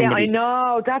vote for somebody. Yeah, I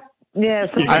know that. Yeah.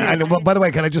 And by the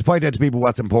way, can I just point out to people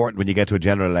what's important when you get to a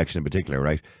general election in particular,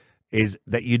 right? Is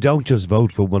that you don't just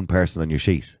vote for one person on your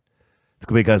sheet.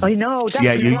 Because I know.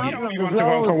 That's you want to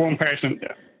vote for one person.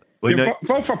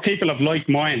 Vote for people of like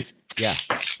mind. Yeah,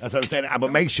 that's what I'm saying.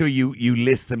 But make sure you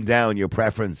list them down, your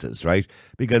preferences, right?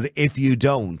 Because if you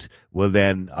don't, well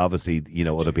then, obviously, you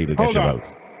know, other people get your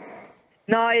votes.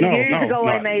 Years ago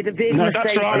I made a big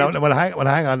mistake. Well,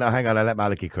 hang on. I let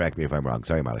Maliki correct me if I'm wrong.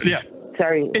 Sorry, Maliki. Yeah.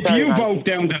 Sorry. If you vote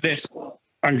down the list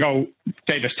and go,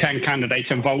 say there's 10 candidates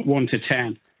and vote 1 to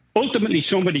 10, ultimately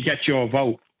somebody gets your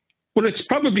vote. But it's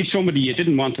probably somebody you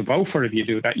didn't want to vote for if you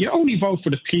do that. You only vote for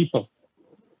the people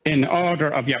in order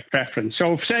of your preference.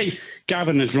 So if, say,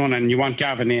 Gavin is running and you want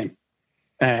Gavin in,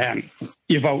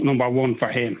 you vote number 1 for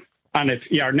him. And if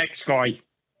your next guy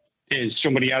is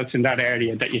somebody else in that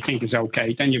area that you think is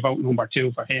okay, then you vote number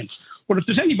 2 for him. But if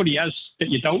there's anybody else that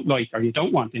you don't like or you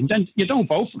don't want in, then you don't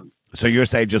vote for them. So you're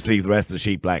saying just leave the rest of the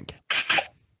sheet blank?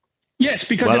 Yes,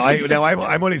 because... Well,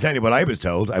 I'm only telling you what I was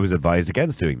told. I was advised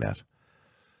against doing that.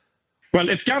 Well,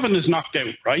 if Gavin is knocked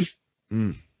out, right,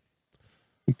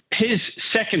 his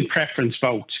second preference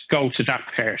votes go to that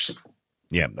person.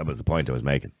 Yeah, that was the point I was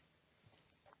making.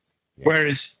 Yeah.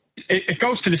 Whereas it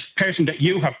goes to this person that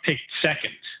you have picked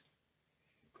second.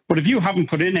 But if you haven't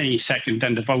put in any second,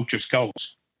 then the vote just goes.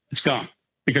 It's gone.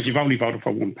 Because you've only voted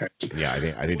for one person. Yeah,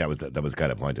 I think that was the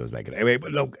kind of point I was making. Anyway,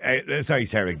 but look, sorry,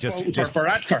 Sarah, just for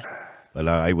Varadkar. Well,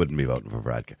 I wouldn't be voting for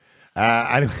Varadkar.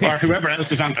 Or whoever else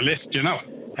is on the list, you know.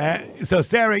 So,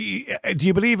 Sarah, do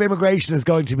you believe immigration is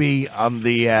going to be on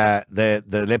the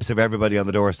lips of everybody on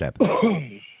the doorstep?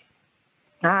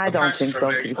 I don't think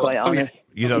so, to be quite honest.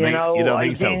 You don't think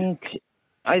so?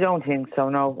 I don't think so,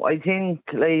 no. I think,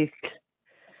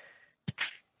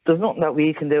 there's nothing that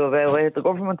we can do about it. The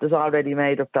government has already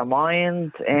made up their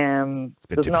mind. It's a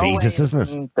bit defeatist,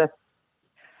 isn't it?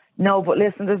 No, but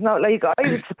listen, there's no, I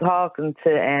was talking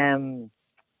to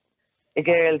a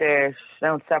girl there, she's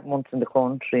now 7 months in the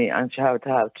country, and she had to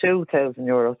have €2,000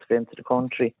 to get into the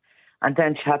country, and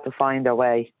then she had to find her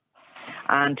way.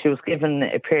 And she was given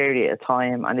a period of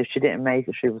time, and if she didn't make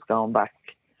it, she was going back.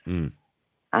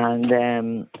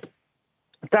 And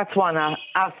that's one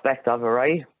aspect of it,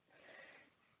 right?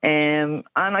 And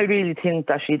I really think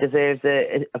that she deserves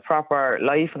a proper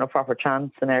life and a proper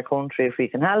chance in our country if we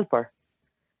can help her.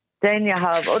 Then you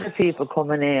have other people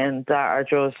coming in that are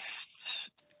just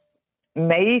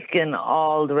making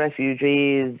all the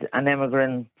refugees and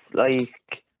immigrants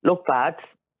look bad.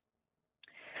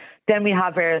 Then we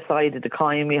have our side of the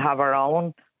coin, we have our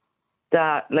own.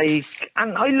 That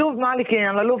and I love Maliki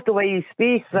and I love the way he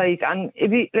speaks, and if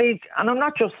he, and I'm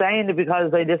not just saying it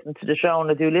because I listen to the show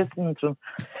and I do listen to him,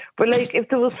 but if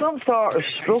there was some sort of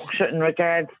structure in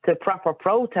regards to proper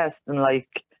protesting,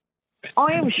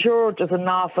 I am sure there's an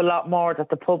awful lot more that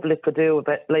the public could do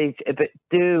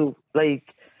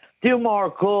do more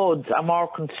good and more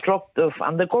constructive,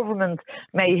 and the government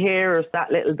may hear us that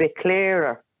little bit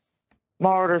clearer.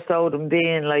 More or so than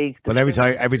being But every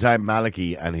time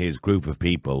Maliki and his group of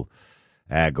people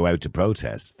go out to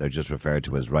protest, they're just referred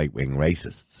to as right-wing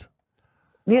racists.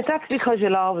 Yeah, that's because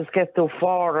you'll always get the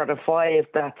 4 or the 5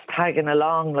 that's tagging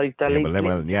along but he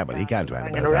can't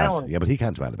rant about that. Yeah, but he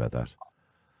can't rant about that.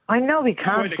 I know he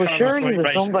can't, but surely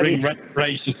there's somebody...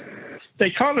 Racist.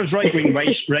 They call us right-wing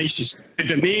racists to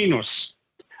demean us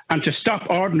and to stop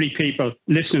ordinary people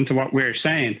listening to what we're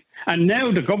saying. And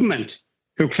now the government,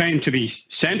 who claim to be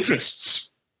centrists,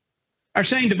 are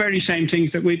saying the very same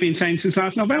things that we've been saying since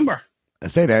last November.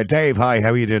 Stay there. Dave, hi.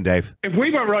 How are you doing, Dave? If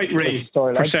we were right-wing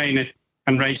for saying it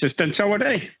and racist, then so are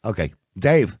they. Okay.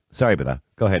 Dave, sorry about that.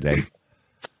 Go ahead, Dave.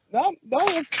 No,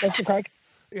 that's the crack.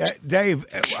 Yeah, Dave,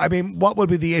 what would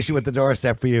be the issue at the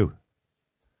doorstep for you?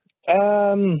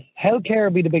 Healthcare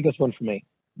would be the biggest one for me.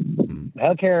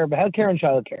 Healthcare and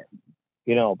childcare.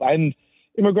 I'm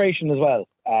immigration as well.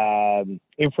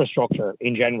 Infrastructure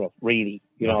in general, really.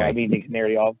 They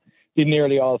can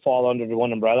nearly all fall under the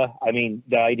one umbrella.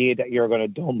 The idea that you're going to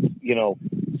dump,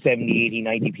 70, 80,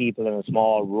 90 people in a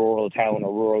small rural town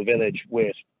or rural village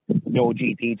with no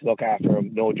GP to look after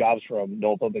them, no jobs for them,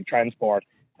 no public transport,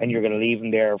 and you're going to leave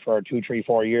them there for 2, 3,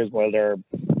 4 years while their,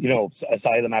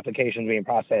 asylum applications being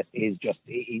processed is just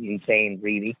insane,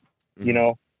 really.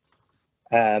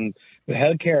 But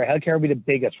healthcare would be the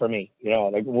biggest for me.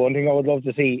 One thing I would love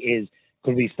to see is,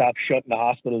 could we stop shutting the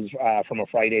hospitals from a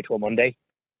Friday to a Monday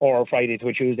or a Friday to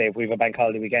a Tuesday if we have a bank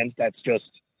holiday weekend? That's just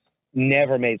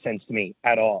never made sense to me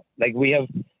at all. We have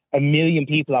 1 million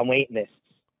people on waiting lists.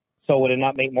 So would it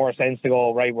not make more sense to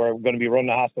go, right, we're going to be running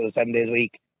the hospital 7 days a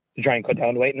week to try and cut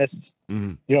down the waiting lists?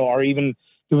 Or even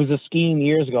there was a scheme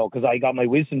years ago, because I got my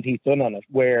wisdom teeth done on it,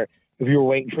 where if you were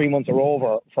waiting 3 months or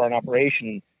over for an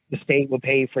operation, the state would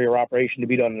pay for your operation to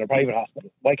be done in a private hospital.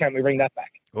 Why can't we bring that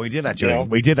back? Well, we did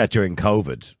that during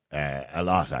COVID a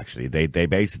lot, actually. They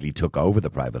basically took over the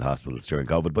private hospitals during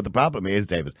COVID. But the problem is,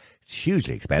 David, it's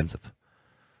hugely expensive.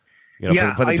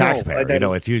 For the taxpayer.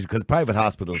 It's usually because private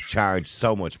hospitals charge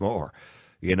so much more.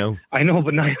 I know,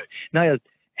 but Niall,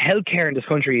 healthcare in this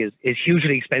country is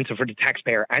hugely expensive for the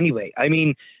taxpayer anyway.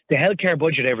 The healthcare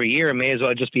budget every year may as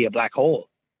well just be a black hole.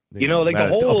 You know, like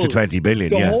it's up to 20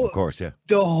 billion, of course, yeah.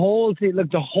 The whole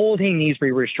thing needs to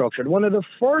be restructured. One of the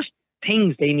first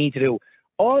things they need to do,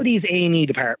 all these A&E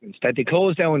departments that they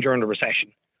closed down during the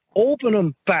recession, open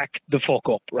them back the fuck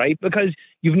up, right? Because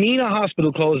you've Nina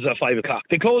Hospital closes at 5 o'clock.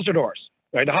 They closed their doors,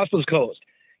 right? The hospital's closed.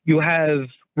 You have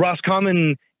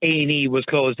Roscommon A&E was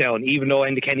closed down, even though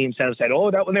Enda Kenny himself said, oh,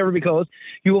 that will never be closed.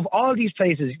 You have all these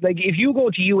places. Like, if you go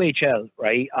to UHL,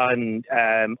 right, on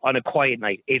a quiet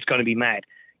night, it's going to be mad.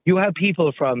 You have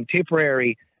people from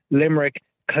Tipperary, Limerick,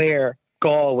 Clare,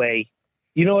 Galway.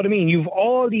 You know what I mean? You've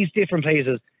all these different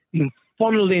places being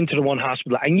funneled into the one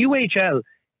hospital. And UHL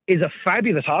is a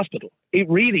fabulous hospital. It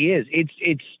really is.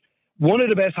 It's one of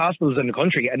the best hospitals in the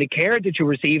country. And the care that you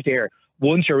receive there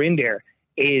once you're in there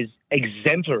is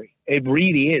exemplary. It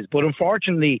really is. But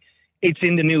unfortunately, it's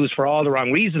in the news for all the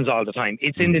wrong reasons all the time.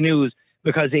 It's in the news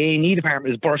because the A&E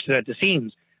department is bursted at the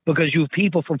seams, because you have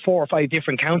people from 4 or 5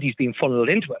 different counties being funneled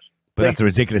into it. But that's a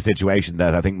ridiculous situation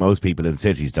that I think most people in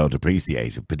cities don't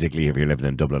appreciate, particularly if you're living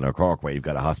in Dublin or Cork, where you've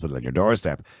got a hospital on your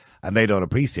doorstep, and they don't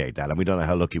appreciate that. And we don't know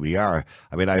how lucky we are.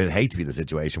 I mean, I'd hate to be in a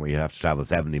situation where you have to travel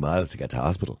 70 miles to get to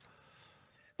hospital.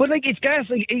 But, like, it's gas.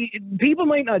 Like, people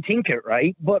might not think it,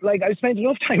 right? But, like, I've spent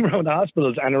enough time around the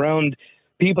hospitals and around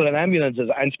people in ambulances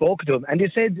and spoken to them, and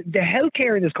they said the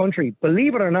healthcare in this country,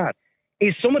 believe it or not,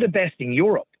 is some of the best in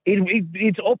Europe.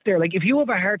 It's up there. Like, if you have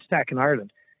a heart attack in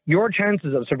Ireland, your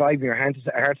chances of surviving your heart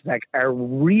attack are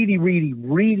really, really,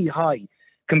 really high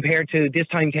compared to this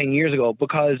time 10 years ago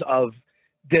because of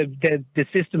the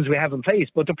systems we have in place.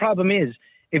 But the problem is,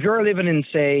 if you're living in,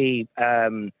 say,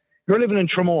 you're living in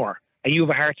Tramore and you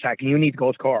have a heart attack and you need to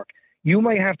go to Cork, you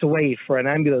might have to wait for an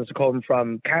ambulance to come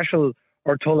from Cashel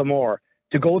or Tullamore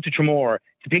to go to Tramore,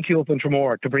 to pick you up in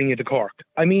Tramore, to bring you to Cork.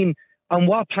 I mean, on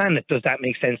what planet does that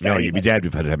make sense? No, you'd be dead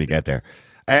before the time you get there.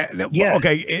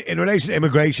 Okay, in relation to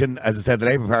immigration, as I said, the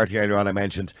Labour Party earlier on I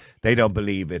mentioned, they don't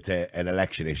believe it's an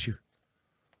election issue.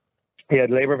 Yeah,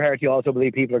 the Labour Party also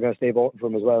believe people are going to stay voting for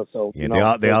them as well. So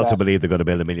yeah, they also believe they're going to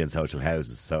build 1 million social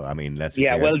houses. So, I mean, let's be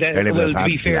fair. Well, to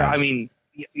be fair, land. I mean,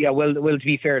 to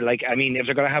be fair, like, I mean, if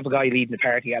they're going to have a guy leading the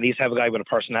party, at least have a guy with a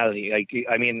personality. Like,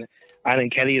 I mean, Alan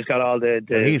Kelly has got all the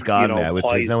he's gone now. It's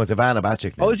Ivana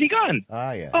Bacik now. Oh, is he gone?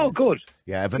 Ah, yeah. Oh, good.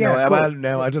 Yeah, no,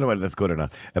 I don't know whether that's good or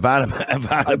not. Ivana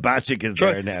Bacik is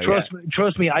there now.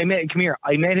 Trust me, I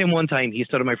met him one time. He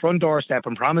stood on my front doorstep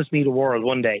and promised me the world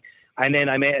one day. And then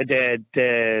I met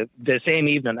the same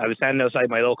evening, I was standing outside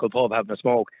my local pub having a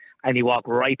smoke, and he walked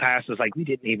right past us like we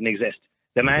didn't even exist.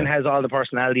 The man has all the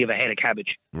personality of a head of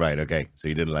cabbage. Right, okay. So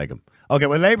you didn't like him. Okay,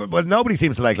 well, nobody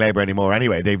seems to like Labour anymore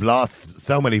anyway. They've lost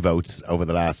so many votes over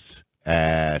the last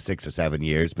 6 or 7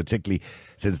 years, particularly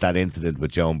since that incident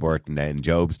with Joan Burton in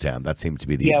Jobstown. That seemed to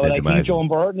be the demise. I think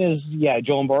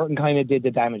Joan Burton kind of did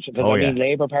the damage. Because,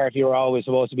 Labour Party were always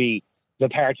supposed to be the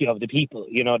party of the people,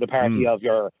 the party of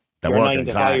your working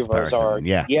class person.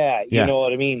 You know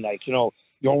what I mean? Like, you're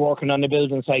working on the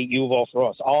building site, you vote for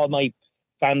us. All my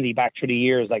family back through the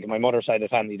years, like my mother's side of the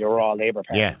family, they were all Labour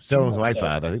Party. Yeah, so was my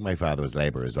father. I think my father was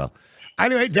Labour as well.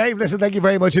 Anyway, Dave, listen, thank you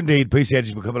very much indeed. Appreciate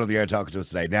you for coming on the air and talking to us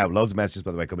today. Now, loads of messages,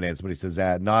 by the way, coming in. Somebody says,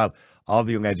 Niall, all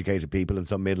the young educated people and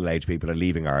some middle-aged people are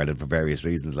leaving Ireland for various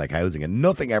reasons like housing, and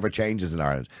nothing ever changes in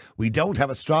Ireland. We don't have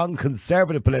a strong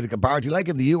conservative political party like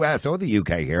in the US or the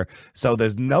UK here, so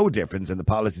there's no difference in the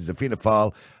policies of Fianna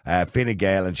Fáil, Fine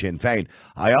Gael and Sinn Féin.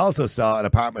 I also saw an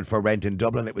apartment for rent in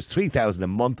Dublin. It was $3,000 a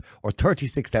month or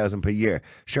 $36,000 per year.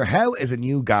 Sure, how is a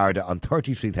new Garda on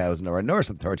 $33,000 or a nurse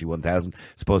on $31,000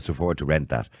 supposed to afford to rent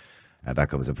that? That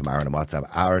comes in from Aaron on WhatsApp.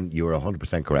 Aaron, you were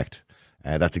 100% correct.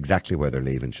 That's exactly where they're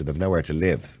leaving. So they've nowhere to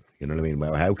live. You know what I mean?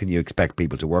 Well, how can you expect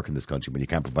people to work in this country when you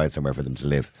can't provide somewhere for them to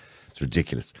live? It's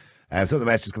ridiculous. So the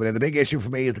message coming in. The big issue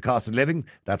for me is the cost of living.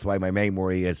 That's why my main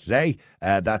worry is today.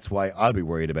 That's why I'll be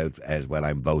worried about when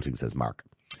I'm voting, says Mark.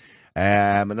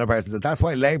 Another person says, that's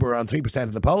why Labour are on 3%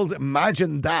 of the polls.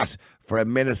 Imagine that for a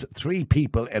minute. 3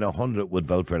 people in 100 would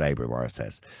vote for Labour, Morris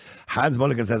says. Hans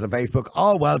Mulligan says on Facebook,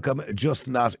 all welcome, just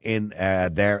not in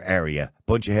their area.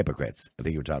 Bunch of hypocrites. I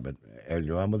think you were talking about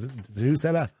earlier on, was it? Who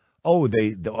said that?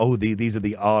 These are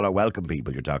the all are welcome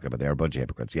people you're talking about. They're a bunch of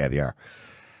hypocrites. Yeah, they are.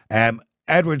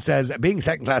 Edward says, being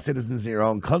second-class citizens in your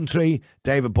own country.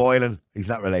 David Boylan, he's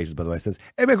not related, by the way, says,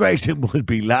 immigration would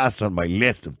be last on my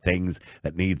list of things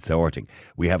that need sorting.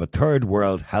 We have a third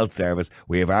world health service.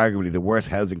 We have arguably the worst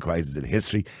housing crisis in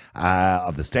history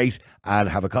of the state, and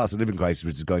have a cost of living crisis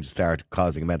which is going to start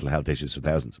causing mental health issues for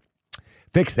thousands.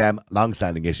 Fix them,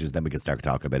 long-standing issues, then we can start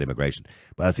talking about immigration.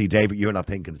 Well, see, David, you're not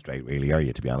thinking straight, really, are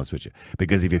you, to be honest with you?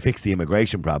 Because if you fix the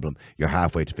immigration problem, you're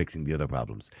halfway to fixing the other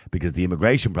problems. Because the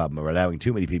immigration problem, or allowing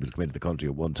too many people to come into the country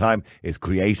at one time, is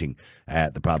creating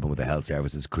the problem with the health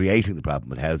services, creating the problem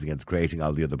with housing, and it's creating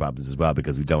all the other problems as well,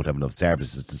 because we don't have enough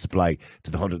services to supply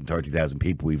to the 130,000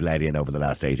 people we've let in over the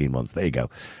last 18 months. There you go.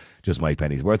 Just my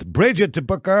penny's worth. Bridget to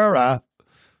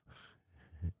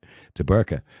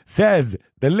Burka says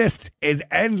the list is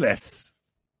endless.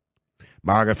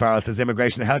 Margaret Farrell says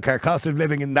immigration, healthcare, cost of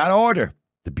living in that order.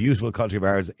 The beautiful country of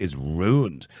ours is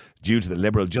ruined due to the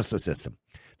liberal justice system.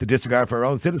 The disregard for our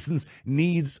own citizens'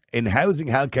 needs in housing,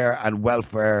 healthcare and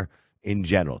welfare in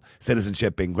general.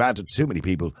 Citizenship being granted to too many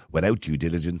people without due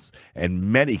diligence.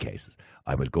 In many cases,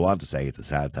 I would go on to say it's a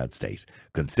sad, sad state,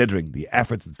 considering the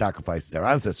efforts and sacrifices our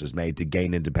ancestors made to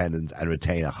gain independence and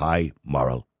retain a high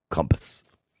moral compass.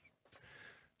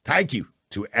 Thank you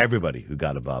to everybody who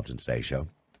got involved in today's show.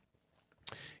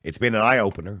 It's been an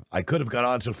eye-opener. I could have gone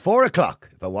on till 4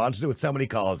 o'clock if I wanted to, with so many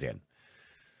calls in.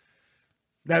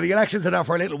 Now, the elections are not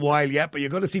for a little while yet, but you're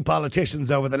going to see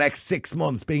politicians over the next 6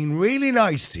 months being really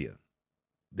nice to you.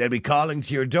 They'll be calling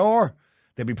to your door.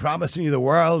 They'll be promising you the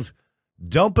world.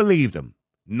 Don't believe them.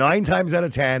 9 times out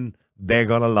of 10, they're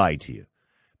going to lie to you.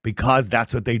 Because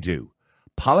that's what they do.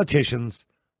 Politicians,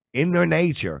 in their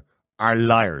nature, are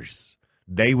liars.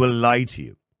 They will lie to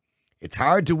you. It's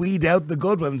hard to weed out the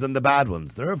good ones and the bad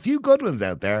ones. There are a few good ones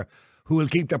out there who will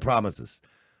keep their promises.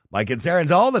 My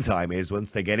concerns all the time is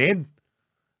once they get in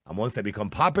and once they become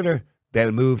popular,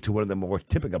 they'll move to one of the more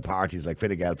typical parties like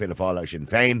Fine Gael, Fianna, Fáil or Sinn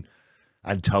Féin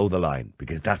and toe the line,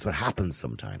 because that's what happens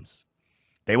sometimes.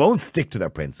 They won't stick to their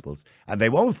principles and they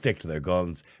won't stick to their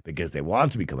guns because they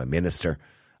want to become a minister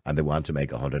and they want to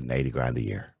make 180 grand a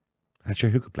year. Not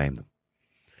sure who could blame them.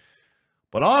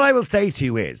 But all I will say to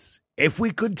you is, if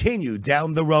we continue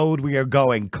down the road we are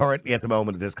going currently at the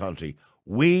moment in this country,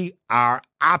 we are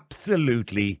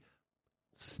absolutely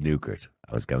snookered.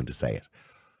 I was going to say it.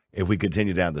 If we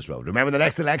continue down this road. Remember, the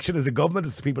next election is a government,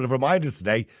 as people have reminded us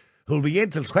today, who will be in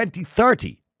till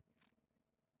 2030.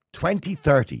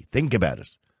 2030. Think about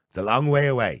it. It's a long way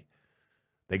away.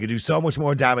 They could do so much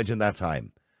more damage in that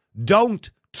time. Don't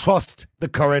trust the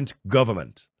current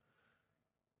government.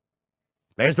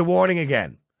 There's the warning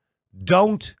again.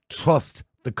 Don't trust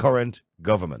the current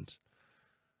government.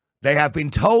 They have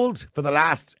been told for the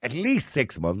last at least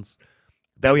 6 months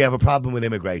that we have a problem with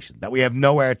immigration, that we have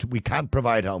nowhere to, we can't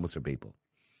provide homes for people.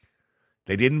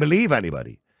 They didn't believe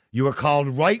anybody. You were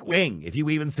called right wing if you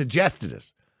even suggested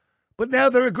it. But now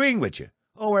they're agreeing with you.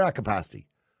 Oh, we're at capacity.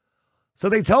 So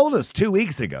they told us 2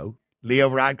 weeks ago, Leo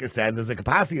Varadkar said there's a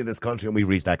capacity in this country and we've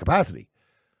reached that capacity.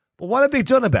 But what have they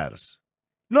done about it?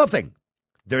 Nothing.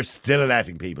 They're still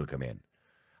letting people come in.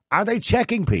 Are they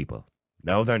checking people?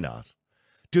 No, they're not.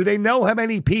 Do they know how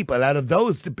many people out of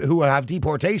those who have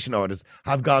deportation orders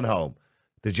have gone home?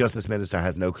 The Justice Minister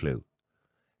has no clue.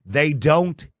 They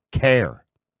don't care.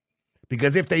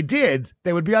 Because if they did,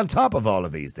 they would be on top of all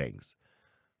of these things.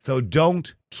 So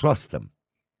don't trust them.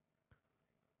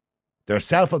 They're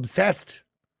self-obsessed.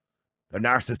 They're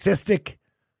narcissistic.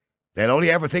 They'll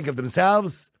only ever think of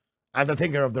themselves, and they're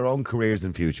thinking of their own careers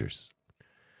and futures.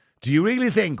 Do you really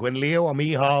think when Leo or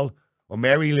Micheál or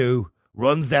Mary Lou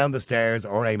runs down the stairs,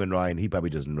 or Eamon Ryan, he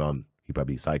probably doesn't run, he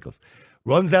probably cycles,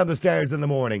 runs down the stairs in the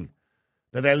morning,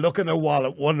 that they'll look in their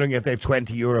wallet wondering if they've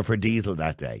 €20 for diesel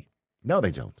that day? No,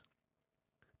 they don't.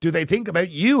 Do they think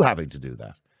about you having to do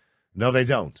that? No, they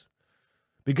don't.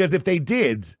 Because if they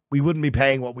did, we wouldn't be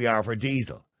paying what we are for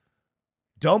diesel.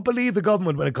 Don't believe the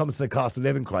government when it comes to the cost of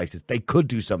living crisis. They could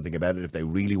do something about it if they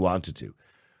really wanted to.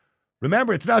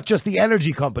 Remember, it's not just the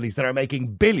energy companies that are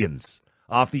making billions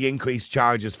off the increased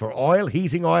charges for oil,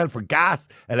 heating oil, for gas,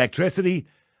 electricity,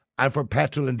 and for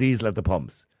petrol and diesel at the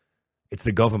pumps. It's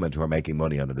the government who are making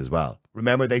money on it as well.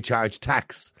 Remember, they charge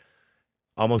tax.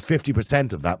 Almost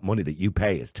 50% of that money that you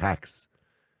pay is tax.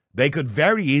 They could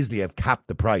very easily have capped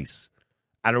the price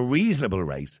at a reasonable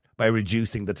rate by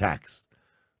reducing the tax.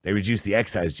 They reduced the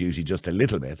excise duty just a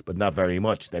little bit, but not very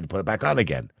much. They'd put it back on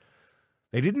again.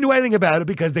 They didn't do anything about it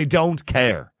because they don't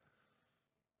care.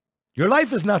 Your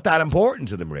life is not that important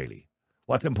to them, really.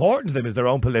 What's important to them is their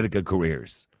own political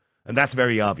careers. And that's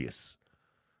very obvious.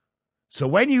 So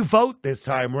when you vote this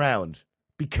time round,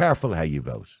 be careful how you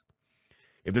vote.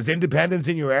 If there's independents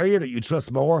in your area that you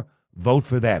trust more, vote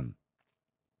for them.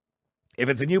 If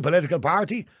it's a new political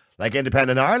party, like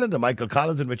Independent Ireland and Michael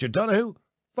Collins and Richard Donoghue,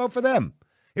 vote for them.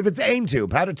 If it's Aontú,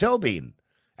 Peadar Tobin,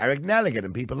 Eric Nelligan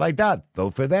and people like that,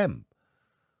 vote for them.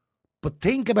 But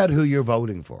think about who you're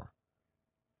voting for.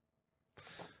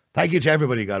 Thank you to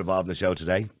everybody who got involved in the show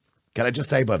today. Can I just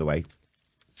say, by the way,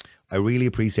 I really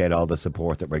appreciate all the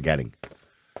support that we're getting.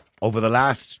 Over the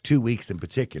last 2 weeks in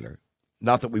particular,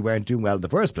 not that we weren't doing well in the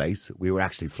first place, we were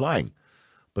actually flying.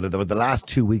 But over the last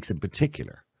 2 weeks in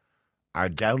particular, our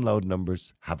download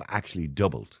numbers have actually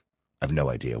doubled. I have no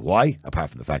idea why, apart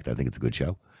from the fact that I think it's a good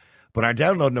show. But our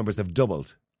download numbers have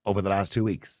doubled over the last 2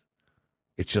 weeks.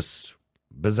 It's just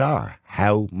bizarre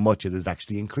how much it has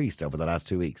actually increased over the last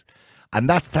 2 weeks. And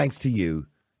that's thanks to you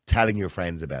telling your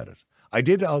friends about it. I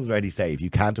did already say, if you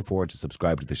can't afford to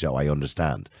subscribe to the show, I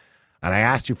understand. And I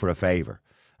asked you for a favour.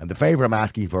 And the favour I'm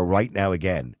asking you for right now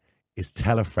again is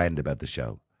tell a friend about the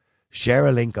show. Share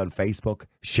a link on Facebook,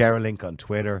 share a link on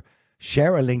Twitter,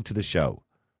 share a link to the show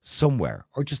somewhere,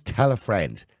 or just tell a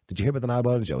friend. Did you hear about the Niall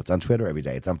Boylan Show? It's on Twitter every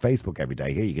day. It's on Facebook every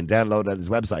day. Here, you can download it at his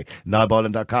website,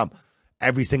 niallboylan.com.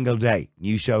 Every single day,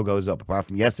 new show goes up, apart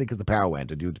from yesterday because the power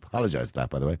went. I do apologise for that,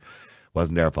 by the way. It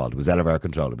wasn't their fault. It was out of our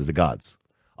control. It was the gods.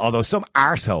 Although some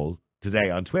arsehole today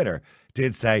on Twitter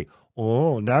did say,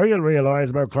 oh, now you'll realise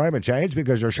about climate change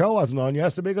because your show wasn't on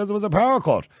yesterday because it was a power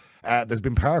cut. There's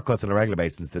been power cuts on a regular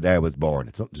basis since the day I was born.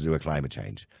 It's something to do with climate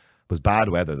change. It was bad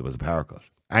weather, there was a power cut.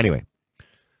 Anyway,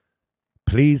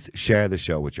 please share the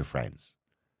show with your friends.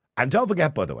 And don't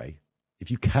forget, by the way,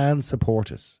 if you can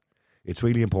support us, it's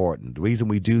really important. The reason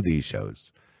we do these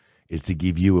shows is to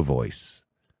give you a voice.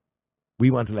 We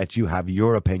want to let you have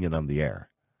your opinion on the air.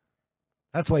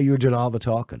 That's why you're doing all the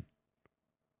talking.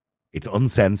 It's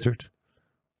uncensored,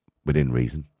 within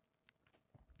reason.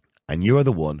 And you're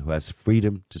the one who has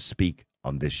freedom to speak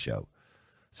on this show.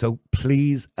 So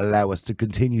please allow us to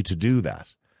continue to do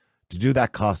that. To do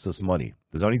that costs us money.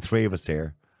 There's only 3 of us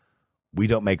here. We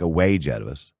don't make a wage out of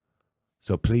it.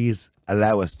 So please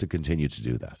allow us to continue to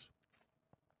do that.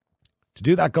 To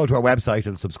do that, go to our website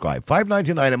and subscribe.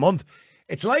 $5.99 a month.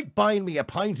 It's like buying me a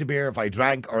pint of beer if I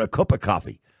drank, or a cup of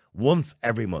coffee once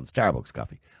every month. Starbucks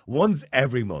coffee. Once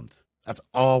every month. That's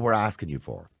all we're asking you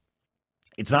for.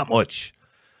 It's not much.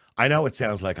 I know it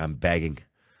sounds like I'm begging,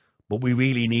 but we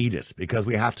really need it because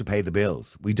we have to pay the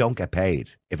bills. We don't get paid.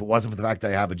 If it wasn't for the fact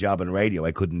that I have a job in radio,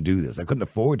 I couldn't do this. I couldn't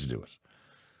afford to do it.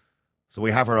 So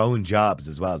we have our own jobs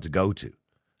as well to go to.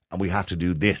 And we have to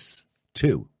do this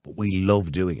too. But we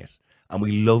love doing it. And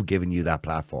we love giving you that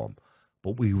platform.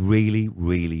 But we really,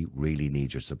 really, really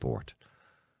need your support.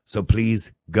 So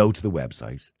please go to the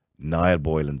website,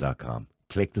 niallboylan.com.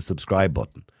 Click the subscribe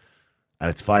button. And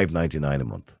it's $5.99 a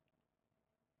month.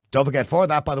 Don't forget, for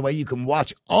that, by the way, you can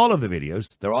watch all of the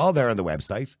videos. They're all there on the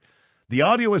website. The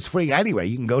audio is free anyway.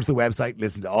 You can go to the website and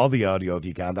listen to all the audio if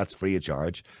you can. That's free of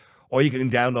charge. Or you can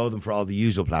download them for all the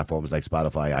usual platforms like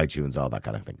Spotify, iTunes, all that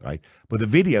kind of thing, right? But the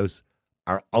videos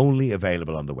are only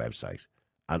available on the website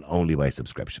and only by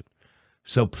subscription.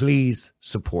 So please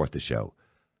support the show.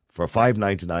 For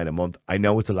 $5.99 a month, I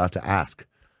know it's a lot to ask,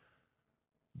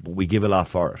 but we give a lot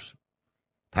for it.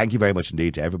 Thank you very much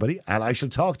indeed to everybody. And I shall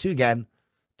talk to you again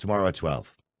tomorrow at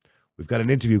 12. We've got an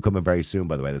interview coming very soon,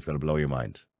 by the way, that's going to blow your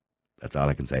mind. That's all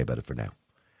I can say about it for now.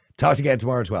 Talk to you again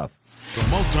tomorrow at 12. The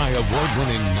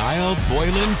multi-award-winning Niall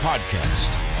Boylan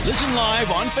Podcast. Listen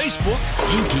live on Facebook,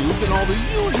 YouTube, and all the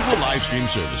usual live stream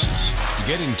services. To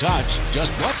get in touch,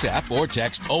 just WhatsApp or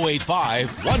text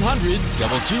 085 100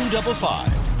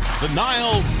 2255. The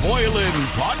Niall Boylan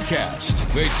Podcast.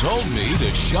 They told me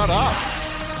to shut up.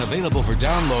 Available for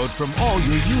download from all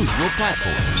your usual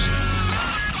platforms.